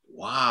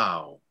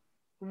 Wow.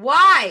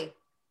 Why?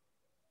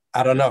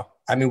 I don't know.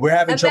 I mean, we're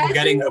having trouble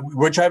getting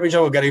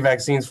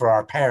vaccines for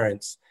our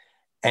parents,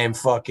 and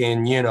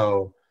fucking, you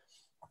know,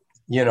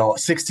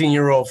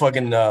 16-year-old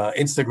fucking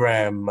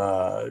Instagram,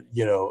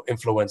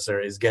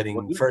 influencer is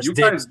getting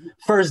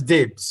first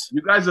dibs.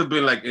 You guys have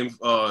been like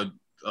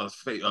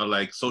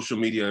like social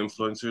media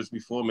influencers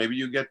before. Maybe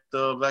you get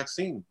the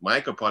vaccine.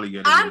 Mike will probably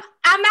get it. I'm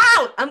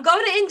out. I'm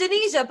going to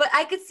Indonesia, but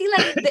I could see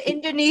like the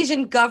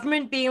Indonesian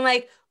government being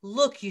like,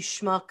 "Look, you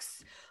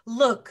schmucks.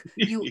 Look,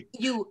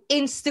 you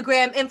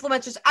Instagram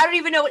influencers. I don't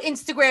even know what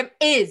Instagram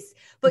is,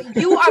 but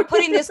you are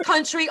putting this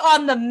country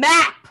on the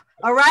map.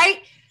 All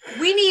right?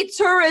 We need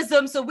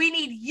tourism, so we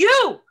need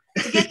you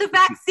to get the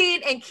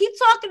vaccine and keep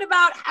talking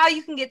about how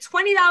you can get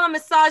 $20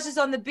 massages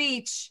on the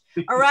beach.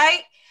 All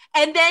right?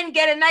 And then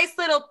get a nice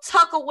little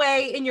tuck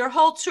away in your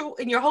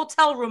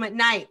hotel room at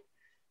night.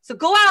 So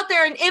go out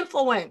there and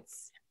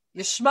influence,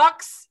 you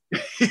schmucks."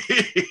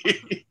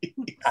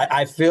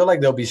 I feel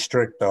like they'll be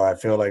strict though. I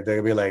feel like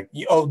they'll be like,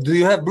 "Oh, do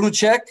you have blue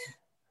check?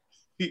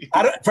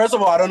 First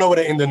of all, I don't know what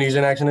an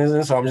Indonesian accent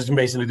is, so I'm just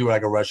basically doing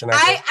like a Russian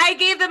accent. I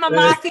gave them a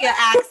mafia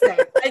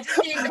accent.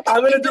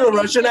 I'm gonna do a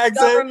Russian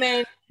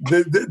accent.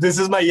 This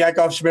is my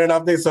Yakov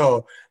Smirnoff day,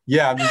 so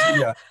yeah,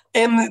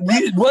 And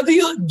what do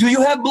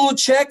you have blue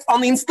check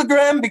on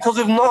Instagram? Because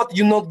if not,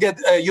 you not get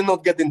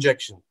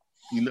injection.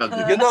 You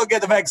not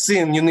get the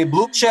vaccine. You need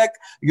blue check.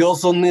 You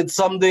also need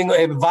something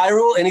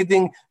viral.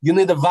 Anything you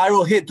need a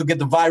viral hit to get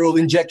the viral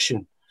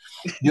injection.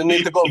 You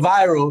need to go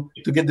viral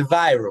to get the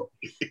viral.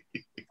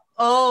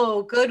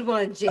 Oh, good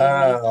one, Jamie.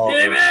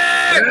 Jamie!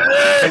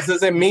 This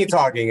isn't me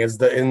talking. It's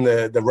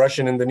the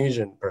Russian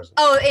Indonesian person.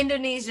 Oh,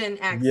 Indonesian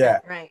accent. Yeah,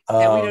 right.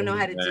 That we don't know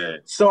how to do.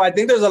 So I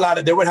think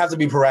there would have to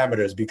be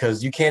parameters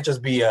because you can't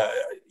just be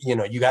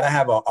you gotta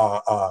have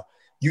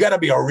you gotta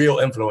be a real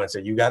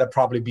influencer. You gotta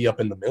probably be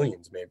up in the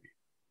millions, maybe.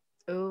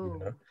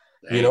 Oh.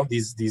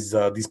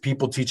 These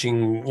people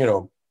teaching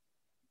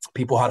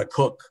people how to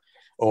cook,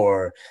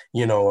 or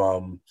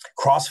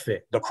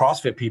CrossFit. The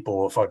CrossFit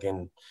people are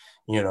fucking.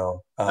 Like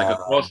a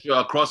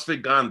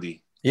CrossFit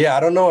Gandhi. Yeah, I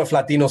don't know if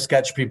Latino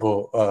sketch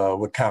people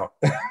would count.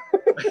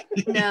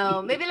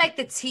 No, maybe like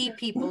the tea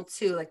people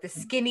too, like the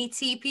skinny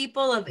tea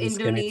people of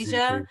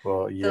Indonesia.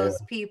 People, yeah. Those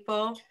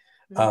people.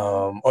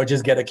 Or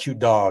just get a cute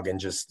dog and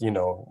just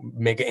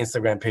make an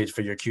Instagram page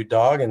for your cute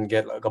dog and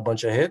get like a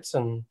bunch of hits,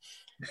 and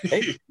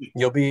hey,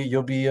 you'll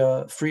be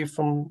free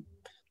from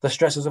the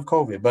stresses of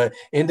COVID. But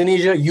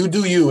Indonesia, you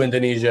do you,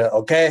 Indonesia,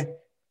 okay?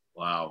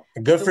 Wow.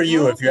 Good for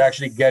you if you're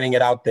actually getting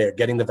it out there,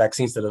 getting the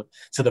vaccines to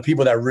the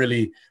people that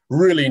really,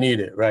 really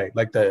need it, right?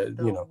 Like the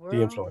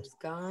influence. Has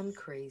gone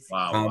crazy.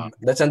 Wow.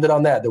 Let's end it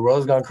on that. The world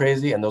has gone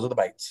crazy, and those are the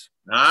bites.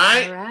 All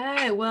right. All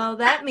right. Well,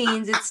 that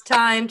means it's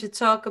time to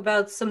talk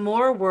about some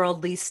more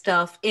worldly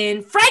stuff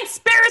in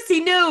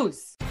Frankspiracy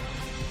News.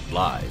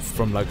 Live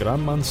from La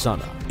Gran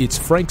Manzana, it's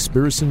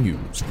Frankspiracy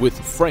News with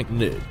Frank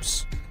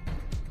Nibs.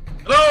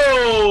 Hello,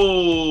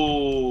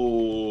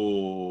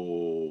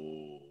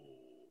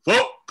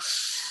 folks.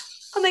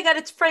 Oh my God,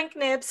 it's Frank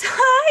Nibs.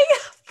 Hi,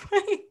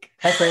 Frank.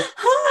 Hi, Frank.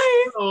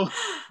 Hi. Hello.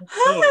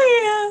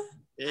 Hi.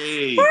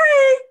 Hey.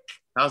 Frank.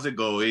 How's it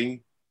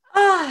going?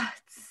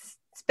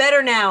 It's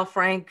better now,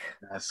 Frank.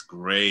 That's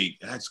great.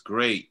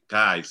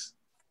 Guys,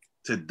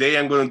 today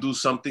I'm going to do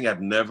something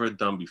I've never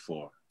done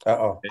before.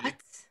 Uh-oh. What?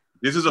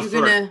 This is a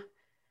first.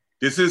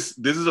 This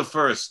is a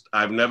first.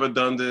 I've never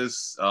done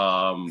this.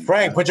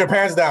 Frank, put your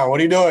pants down. What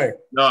are you doing?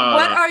 No.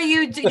 What are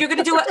you? You're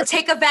going to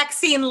take a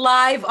vaccine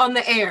live on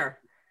the air.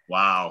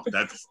 Wow,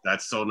 that's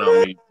so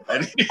not me.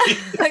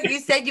 You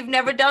said you've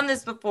never done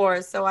this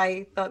before, so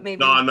I thought maybe.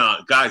 No,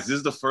 guys, this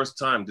is the first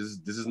time. This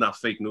is not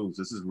fake news.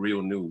 This is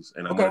real news,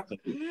 and I'm gonna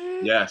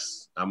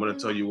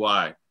tell you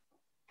why.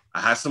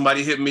 I had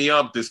somebody hit me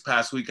up this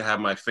past week. I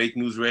had my fake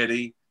news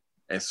ready,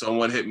 and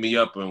someone hit me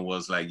up and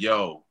was like,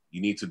 "Yo,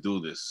 you need to do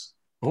this."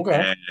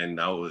 Okay.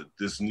 And I was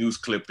this news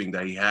clipping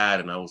that he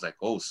had, and I was like,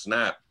 "Oh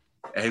snap!"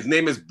 And his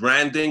name is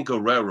Brandon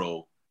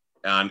Guerrero.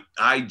 On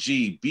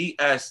IG,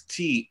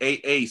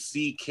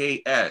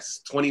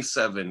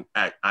 BSTAACKS27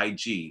 at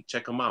IG.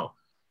 Check him out.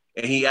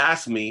 And he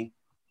asked me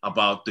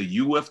about the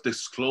UF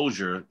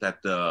disclosure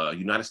that the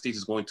United States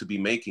is going to be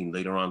making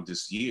later on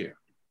this year.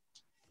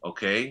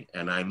 Okay,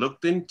 and I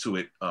looked into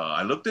it.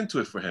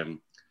 For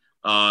him.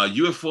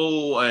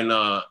 UFO and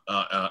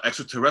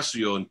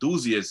extraterrestrial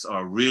enthusiasts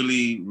are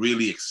really,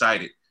 really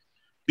excited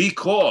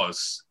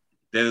because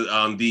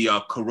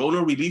the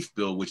Corona relief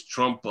bill, which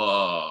Trump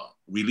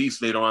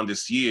released later on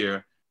this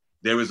year,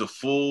 there is a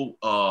full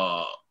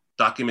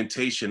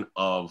documentation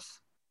of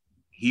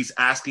he's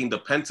asking the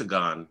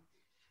Pentagon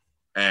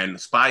and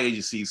spy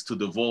agencies to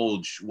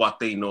divulge what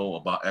they know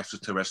about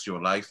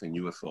extraterrestrial life and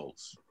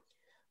UFOs.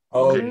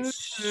 Oh, okay.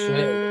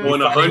 Shit. So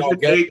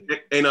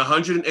in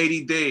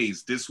 180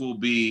 days, this will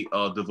be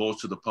divulged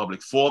to the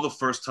public for the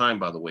first time,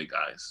 by the way,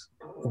 guys.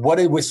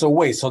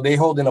 So they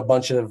holding a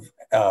bunch of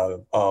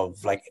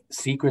like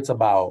secrets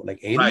about like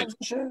aliens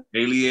and shit?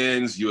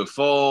 Aliens,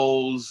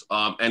 UFOs,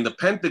 and the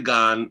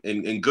Pentagon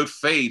in good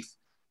faith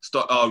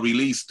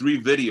released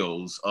 3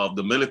 videos of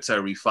the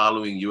military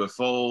following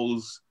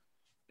UFOs,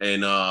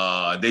 and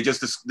they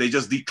just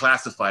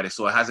declassified it,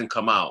 so it hasn't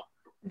come out.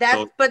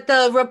 But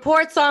the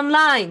report's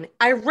online.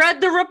 I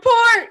read the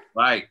report.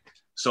 Right.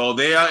 So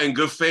they are in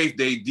good faith.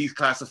 They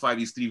declassify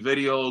these 3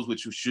 videos,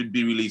 which should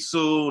be released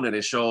soon, and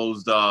it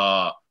shows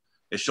the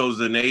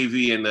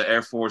Navy and the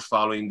Air Force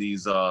following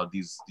these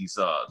aircrafts,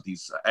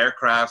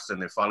 and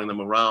they're following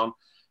them around.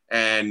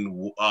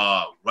 And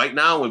right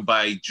now, and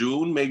by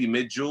June, maybe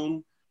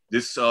mid-June,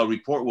 this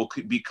report will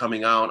be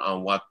coming out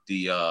on what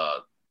the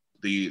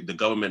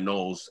government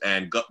knows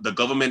and the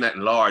government at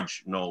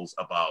large knows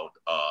about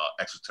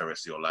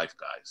extraterrestrial life,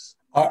 guys.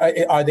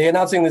 Are they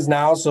announcing this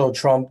now so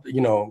Trump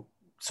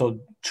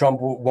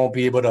won't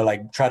be able to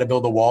like try to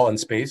build a wall in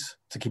space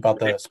to keep out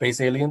the space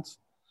aliens?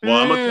 Well,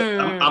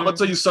 I'm gonna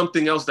tell you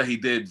something else that he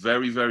did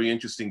very, very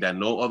interesting that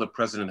no other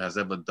president has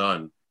ever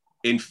done.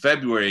 In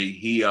February,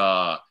 he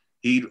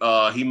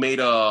made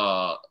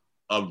a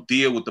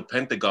deal with the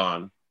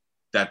Pentagon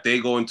that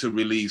they're going to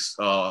release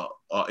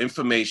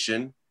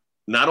information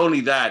not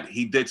only that,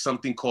 he did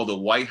something called the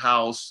White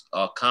House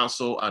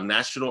Council on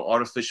National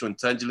Artificial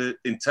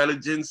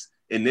Intelligence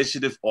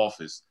Initiative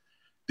Office.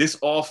 This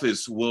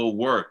office will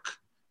work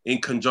in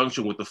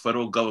conjunction with the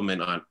federal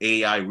government on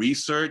AI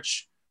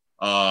research,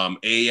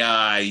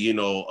 AI,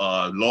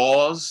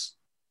 laws,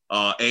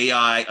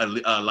 AI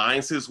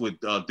alliances with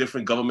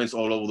different governments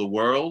all over the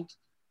world.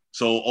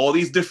 So all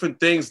these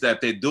different things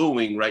that they're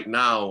doing right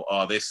now,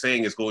 they're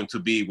saying is going to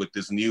be with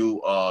this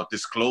new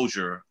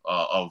disclosure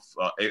of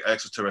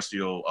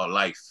extraterrestrial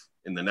life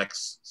in the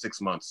next 6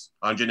 months,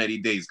 180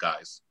 days,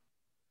 guys.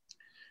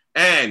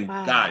 And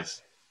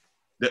guys,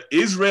 the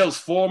Israel's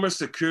former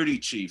security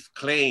chief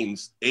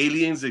claims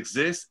aliens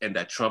exist and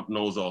that Trump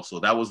knows also.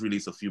 That was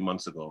released a few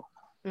months ago.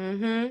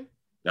 Mm-hmm.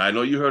 Now, I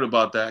know you heard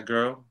about that,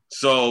 girl.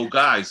 So,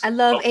 guys. I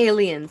love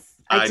aliens.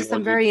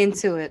 I'm very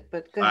into it,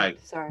 but go ahead.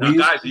 Sorry. Now,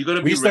 guys, you're gonna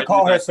be. We used to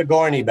call her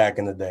Sigourney back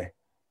in the day.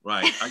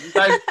 Right.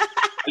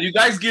 Are you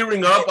guys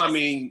gearing up? I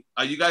mean,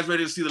 are you guys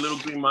ready to see the little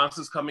green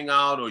monsters coming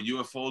out or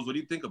UFOs? What do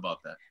you think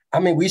about that? I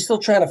mean, we're still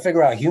trying to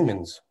figure out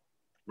humans.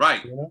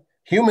 Right. You know?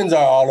 Humans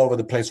are all over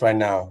the place right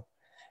now,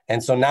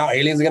 and so now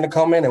aliens are gonna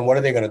come in, and what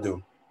are they gonna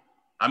do?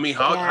 I mean,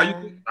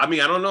 I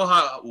don't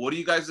know what do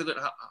you guys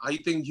how you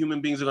think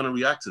human beings are gonna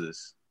react to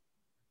this?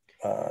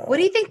 What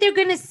do you think they're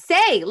gonna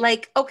say?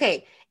 Like,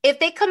 okay. If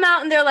they come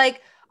out and they're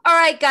like, all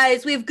right,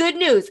 guys, we have good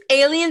news.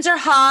 Aliens are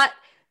hot.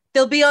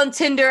 They'll be on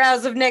Tinder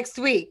as of next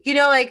week.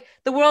 Like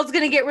the world's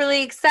going to get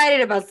really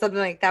excited about something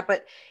like that.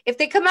 But if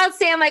they come out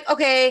saying like,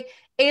 okay,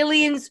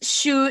 aliens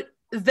shoot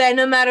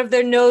venom out of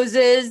their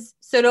noses,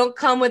 so don't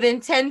come within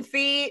 10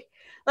 feet.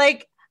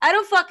 Like, I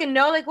don't fucking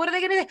know. Like, what are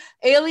they going to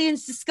say?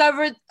 Aliens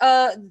discovered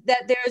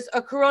that there's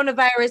a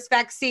coronavirus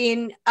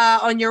vaccine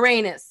on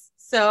Uranus.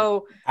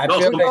 So I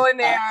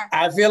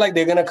feel like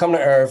they're gonna come to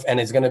Earth, and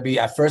it's gonna be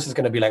at first it's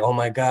gonna be like, oh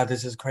my God,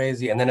 this is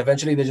crazy, and then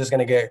eventually they're just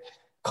gonna get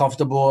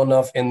comfortable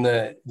enough in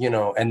the,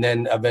 and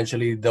then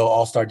eventually they'll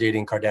all start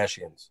dating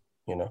Kardashians.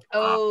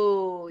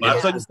 Oh,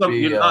 yeah.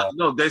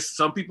 There's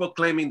some people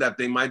claiming that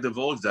they might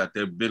divulge that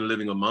they've been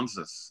living amongst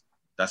us.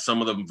 That some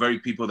of the very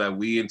people that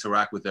we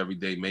interact with every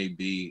day may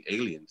be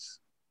aliens.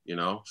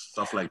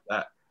 Stuff like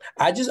that.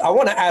 I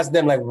want to ask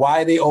them like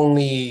why they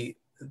only.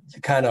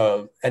 Kind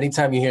of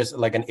anytime you hear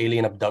like an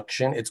alien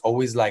abduction, it's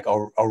always like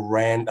a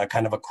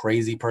kind of a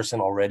crazy person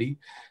already,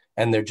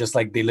 and they're just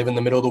like they live in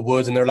the middle of the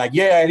woods, and they're like,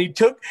 yeah,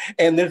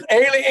 and this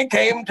alien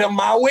came to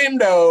my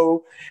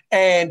window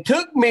and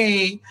took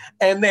me,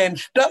 and then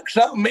stuck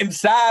something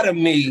inside of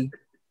me,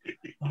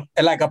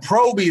 and like a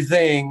probie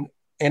thing,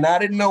 and I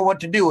didn't know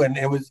what to do, and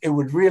it was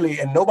really,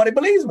 and nobody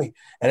believes me,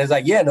 and it's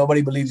like, yeah,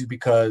 nobody believes you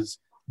because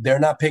they're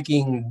not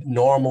picking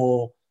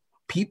normal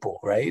people,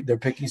 right? They're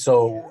picking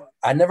so.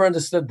 I never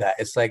understood that.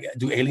 It's like,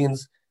 do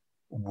aliens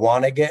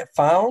want to get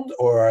found,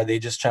 or are they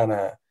just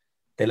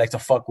they like to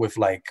fuck with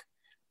like,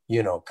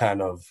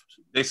 kind of.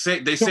 They say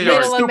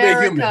Middle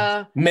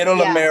America.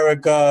 Middle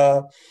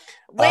America.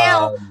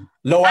 Well,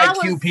 low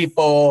IQ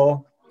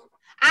people.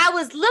 I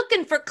was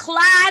looking for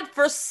Clyde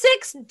for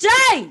 6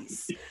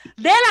 days.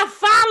 Then I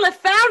finally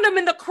found him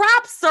in the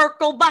crop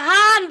circle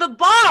behind the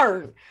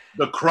barn.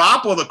 The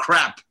crop or the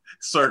crap?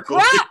 Circle.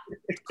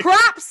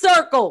 Crop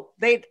circle.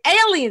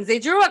 Aliens. They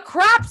drew a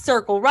crop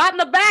circle right in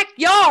the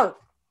backyard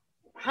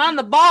behind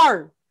the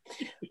barn.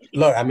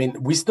 Look, I mean,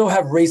 we still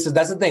have races.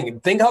 That's the thing.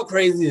 Think how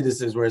crazy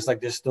this is, where it's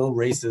like there's still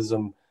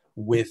racism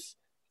with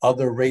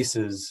other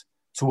races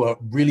to a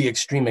really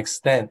extreme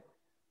extent.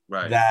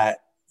 Right.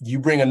 That you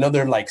bring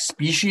another like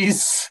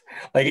species,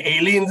 like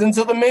aliens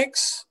into the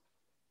mix.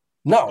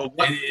 No,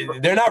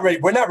 they're not ready.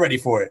 We're not ready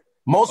for it.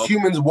 Most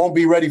humans won't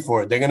be ready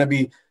for it. They're going to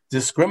be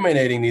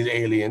discriminating these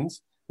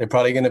aliens. They're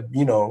probably going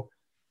to,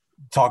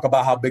 talk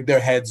about how big their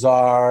heads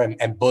are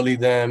and bully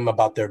them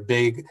about their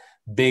big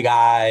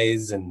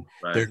eyes and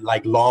their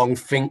like long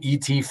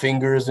ET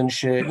fingers and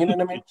shit. You know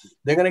what I mean?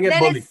 They're going to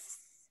get bullied.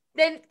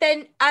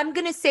 Then I'm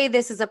going to say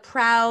this as a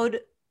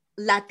proud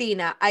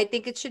Latina. I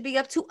think it should be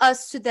up to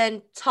us to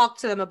then talk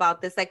to them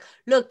about this. Like,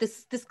 look,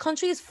 this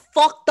country is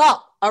fucked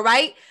up. All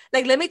right.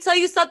 Like, let me tell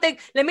you something.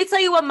 Let me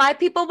tell you what my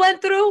people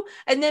went through.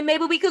 And then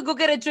maybe we could go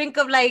get a drink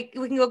of we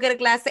can go get a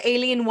glass of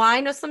alien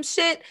wine or some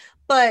shit.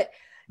 But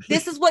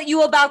this is what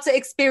you about to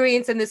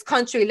experience in this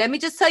country. Let me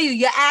just tell you,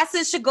 your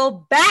asses should go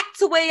back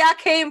to where y'all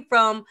came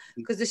from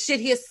because the shit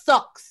here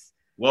sucks.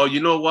 Well,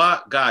 you know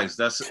what, guys?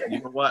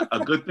 A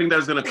good thing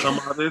that's gonna come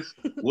out of this.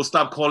 We'll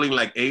stop calling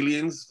like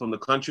aliens from the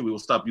country. We will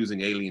stop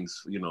using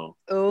aliens.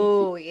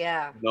 Oh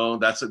yeah. No,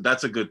 that's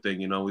a good thing.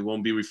 We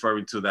won't be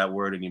referring to that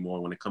word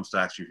anymore when it comes to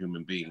actual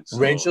human beings. So.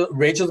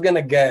 Rachel's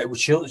gonna get.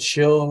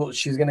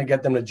 She's gonna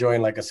get them to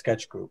join like a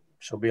sketch group.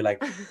 She'll be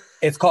like,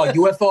 it's called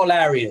UFO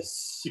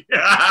Hilarious.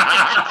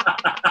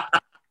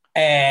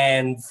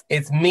 And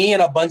it's me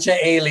and a bunch of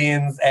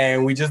aliens,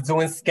 and we just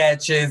doing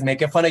sketches,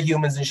 making fun of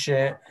humans and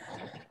shit.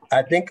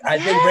 I think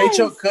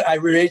Rachel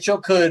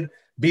could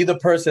be the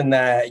person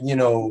that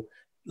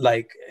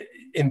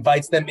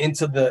invites them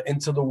into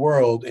the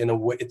world in a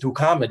way through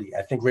comedy.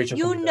 I think Rachel.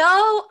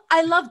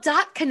 I love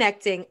dot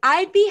connecting.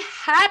 I'd be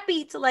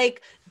happy to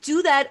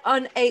do that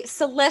on a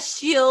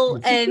celestial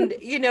and,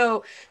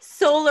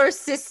 solar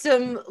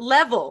system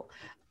level.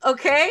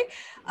 Okay.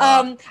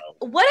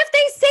 What if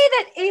they say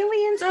that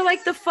aliens are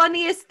like the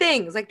funniest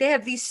things? Like they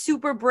have these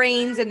super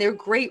brains and they're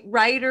great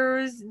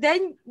writers.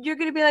 Then you're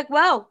going to be like,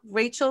 well,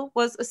 Rachel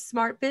was a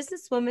smart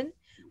businesswoman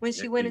when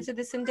she went into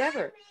this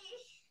endeavor.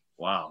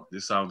 Wow,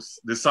 this sounds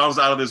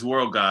out of this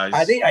world, guys.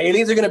 I think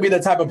aliens are going to be the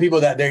type of people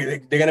that they're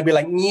going to be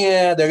like,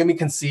 yeah, they're going to be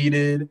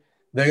conceited.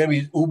 They're going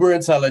to be uber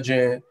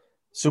intelligent,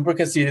 super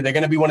conceited. They're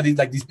going to be one of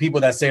these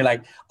people that say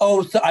like,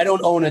 oh, so I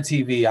don't own a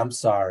TV. I'm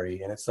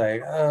sorry. And it's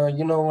like,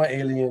 you know what,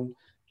 alien,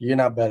 you're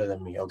not better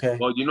than me. Okay.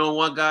 Well, you know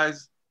what,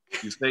 guys?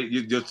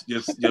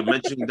 You're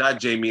mentioning that,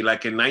 Jamie.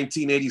 Like in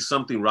 1980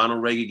 something,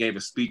 Ronald Reagan gave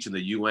a speech in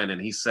the UN, and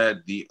he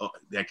said he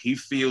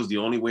feels the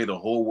only way the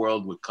whole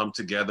world would come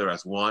together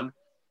as one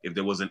if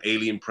there was an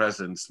alien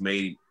presence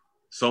made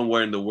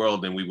somewhere in the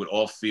world, then we would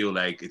all feel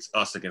like it's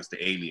us against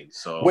the aliens.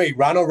 So wait,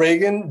 Ronald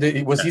Reagan,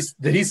 did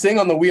he sing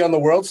on the We On the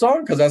World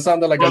song? Because that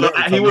sounded like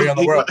he was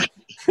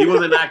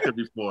an actor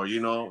before,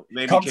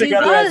 Maybe come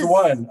together as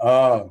one.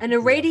 And a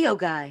radio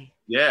guy.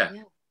 Yeah.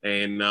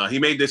 And he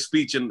made this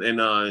speech in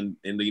the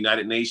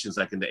United Nations,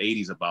 like in the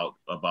 80s, about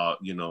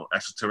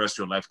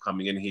extraterrestrial life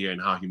coming in here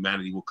and how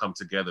humanity will come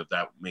together if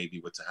that maybe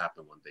were to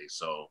happen one day.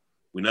 So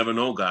we never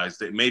know,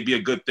 guys. It may be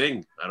a good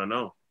thing. I don't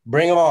know.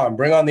 Bring them on.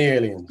 Bring on the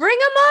aliens. Bring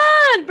them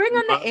on. Bring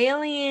on the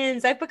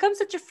aliens. I've become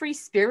such a free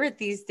spirit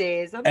these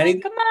days. I'm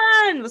like, come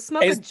on. We'll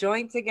smoke a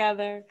joint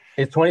together.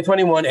 It's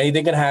 2021.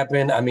 Anything can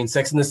happen. I mean,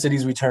 Sex and the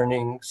City's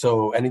returning,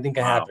 so anything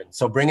can happen.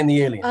 So bring in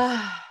the aliens.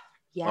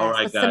 Yes, all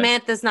right, but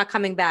Samantha's not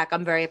coming back.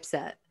 I'm very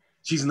upset.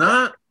 She's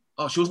not?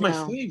 Oh, she was my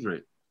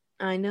favorite.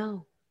 I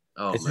know.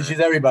 Oh, she's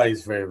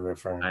everybody's favorite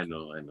friend. I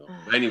know.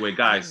 But anyway,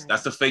 guys,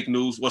 that's the fake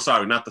news. Well,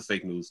 sorry, not the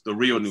fake news. The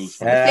real news.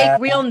 The fake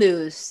real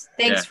news.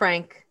 Thanks,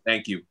 Frank.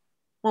 Thank you.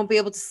 Won't be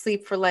able to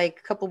sleep for like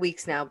a couple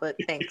weeks now, but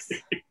thanks.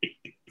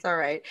 It's all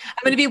right.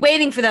 I'm going to be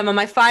waiting for them on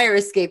my fire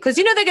escape because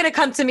they're going to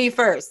come to me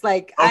first.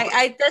 Like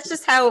I that's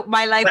just how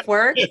my life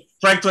works.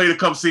 Frank told you to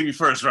come see me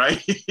first,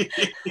 right?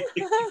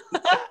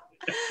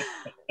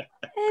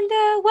 And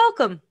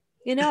welcome.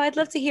 I'd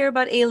love to hear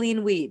about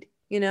alien weed,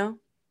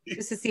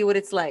 just to see what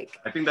it's like.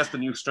 I think that's the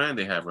new strand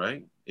they have,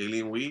 right?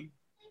 Alien weed.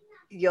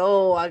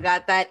 Yo, I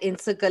got that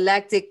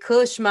intergalactic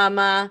kush,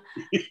 mama.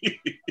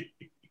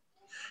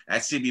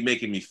 That should be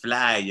making me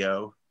fly,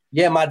 yo.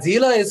 Yeah, my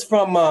dealer is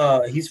from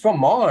he's from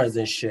Mars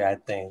and shit, I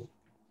think.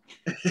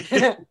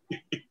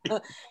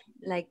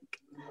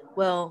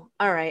 Well,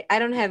 all right. I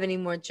don't have any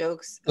more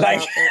jokes.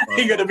 Like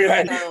you're gonna be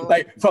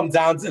like from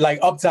down to like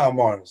uptown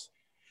Mars.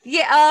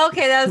 Yeah. Oh,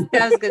 okay.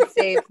 That was good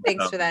save.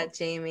 Thanks for that,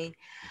 Jamie.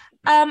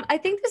 I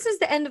think this is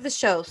the end of the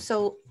show,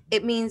 so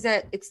it means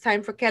that it's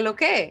time for Que Lo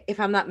Que, if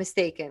I'm not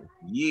mistaken.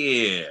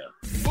 Yeah.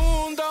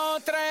 Un,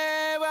 dos,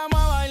 tres, vamos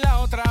a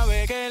bailar otra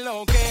vez. Que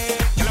lo que,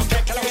 que lo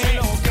que, que lo que, que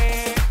lo que,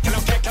 que lo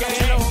que, que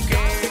lo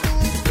que.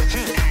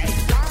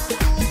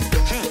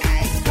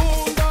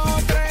 Un,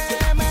 dos,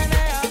 tres,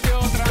 menéate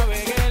otra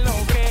vez. Que lo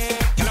que,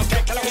 que lo que,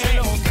 que lo que, que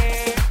lo que,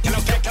 que lo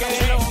que, que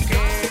lo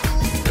que.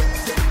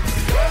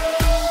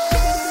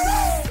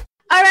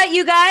 All right,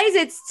 you guys,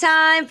 it's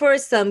time for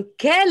some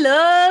Que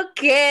Lo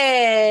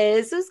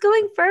Que. Who's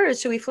going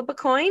first? Should we flip a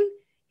coin?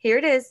 Here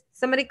it is.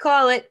 Somebody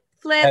call it.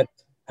 Flip.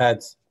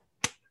 Heads.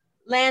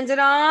 Landed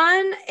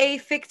on a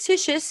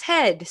fictitious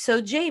head.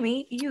 So,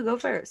 Jamie, you go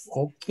first.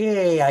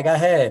 Okay, I got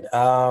head.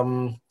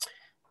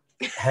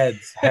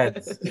 Heads.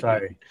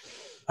 Sorry.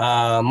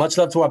 Much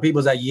love to our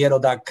peoples at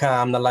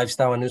Yero.com, the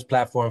lifestyle and news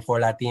platform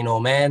for Latino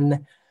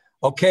men.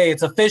 Okay,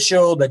 it's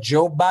official. The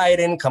Joe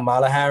Biden,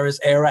 Kamala Harris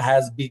era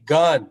has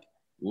begun.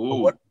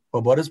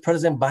 But what does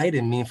President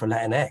Biden mean for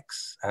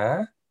Latinx?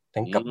 Huh?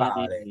 Think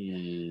about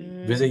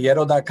it. Visit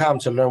Yero.com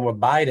to learn what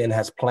Biden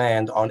has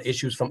planned on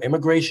issues from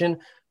immigration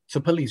to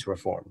police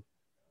reform.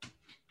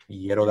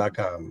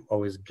 Yero.com,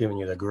 always giving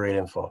you the great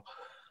info.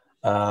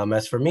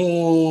 As for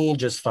me,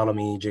 just follow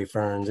me, J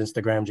Ferns,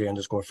 Instagram,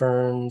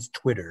 J_Ferns,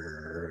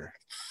 Twitter.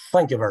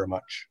 Thank you very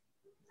much.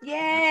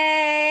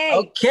 Yay!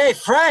 Okay,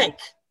 Frank.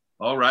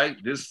 All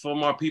right, this is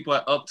from our people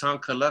at Uptown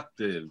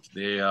Collective.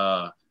 They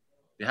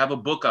have a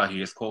book out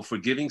here. It's called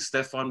Forgiving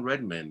Stefan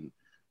Redmond.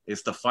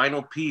 It's the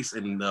final piece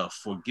in the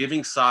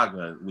Forgiving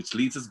saga, which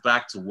leads us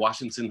back to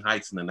Washington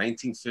Heights in the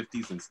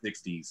 1950s and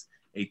 60s,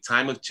 a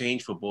time of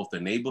change for both the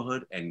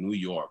neighborhood and New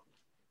York.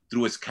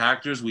 Through its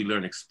characters, we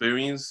learn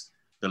experience,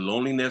 the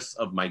loneliness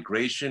of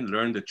migration,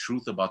 learn the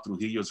truth about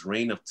Trujillo's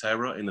reign of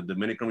terror in the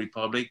Dominican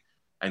Republic,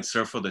 and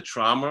suffer the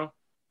trauma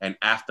and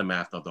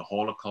aftermath of the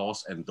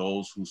Holocaust and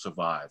those who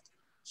survived.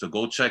 So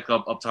go check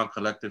out Uptown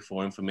Collective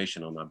for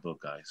information on that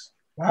book, guys.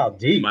 Wow,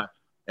 deep.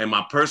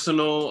 My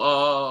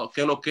personal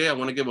Que Lo Que, I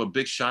want to give a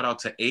big shout out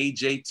to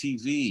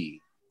AJTV.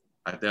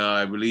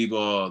 I believe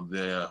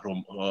the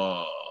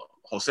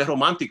Jose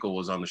Romantico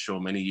was on the show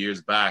many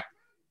years back.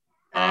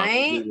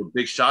 A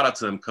big shout out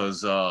to them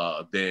because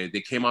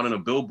they came out on a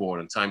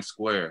billboard in Times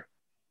Square.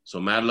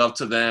 So mad love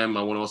to them.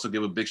 I want to also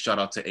give a big shout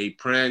out to A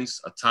Prince,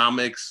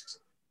 Atomics,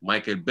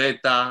 Michael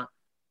Beta,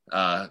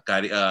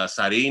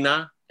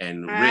 Sarina,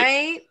 and All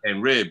right.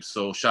 Ribs.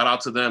 So shout out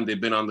to them. They've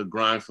been on the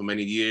grind for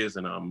many years,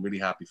 and I'm really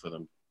happy for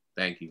them.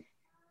 Thank you.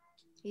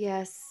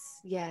 Yes,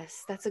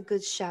 that's a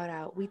good shout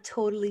out. We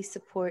totally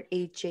support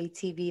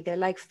HJTV. They're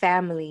like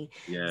family.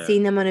 Yeah.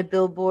 Seeing them on a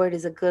billboard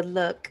is a good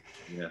look.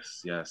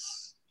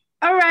 Yes.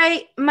 All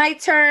right, my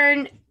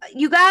turn.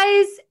 You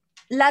guys,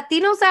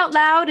 Latinos Out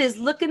Loud is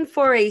looking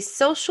for a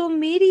social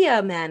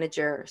media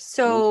manager.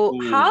 So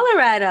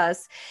holler at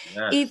us.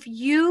 Yes. If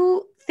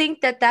you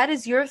think that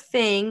is your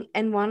thing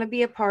and want to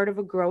be a part of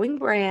a growing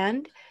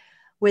brand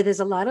where there's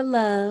a lot of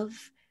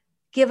love,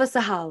 give us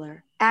a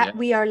holler. At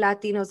We Are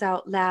Latinos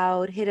Out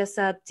Loud, hit us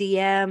up,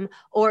 DM,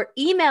 or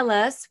email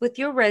us with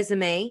your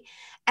resume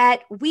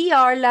at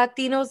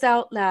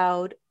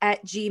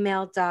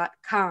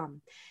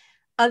wearelatinosOutloud@gmail.com.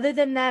 Other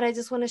than that, I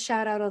just want to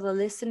shout out all the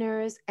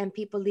listeners and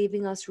people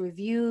leaving us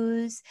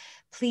reviews.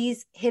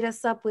 Please hit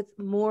us up with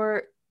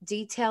more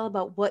detail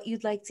about what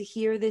you'd like to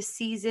hear this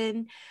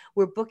season.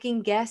 We're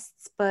booking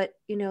guests, but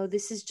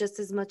this is just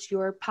as much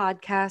your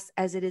podcast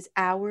as it is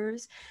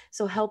ours.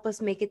 So help us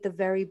make it the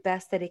very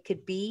best that it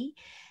could be.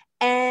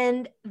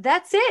 And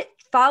that's it.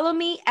 Follow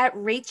me at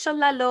Rachel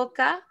La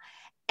Loca,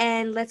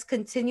 and let's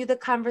continue the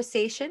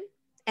conversation.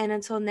 And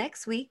until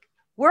next week,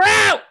 we're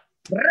out.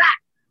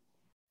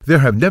 There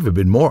have never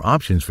been more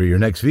options for your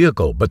next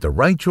vehicle, but the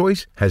right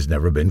choice has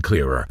never been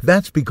clearer.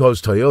 That's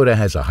because Toyota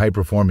has a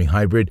high-performing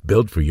hybrid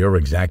built for your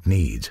exact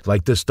needs,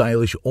 like the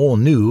stylish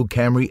all-new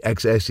Camry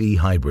XSE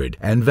Hybrid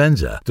and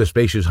Venza, the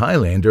spacious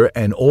Highlander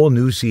and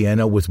all-new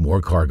Sienna with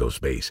more cargo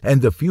space,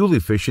 and the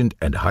fuel-efficient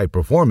and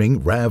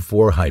high-performing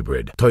RAV4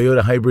 Hybrid.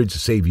 Toyota hybrids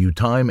save you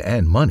time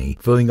and money,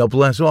 filling up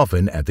less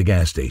often at the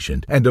gas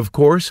station. And of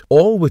course,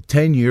 all with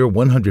 10-year,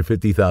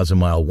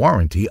 150,000-mile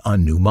warranty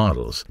on new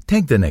models.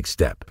 Take the next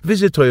step.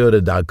 Visit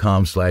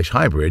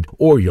Toyota.com/hybrid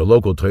or your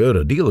local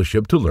Toyota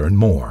dealership to learn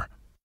more.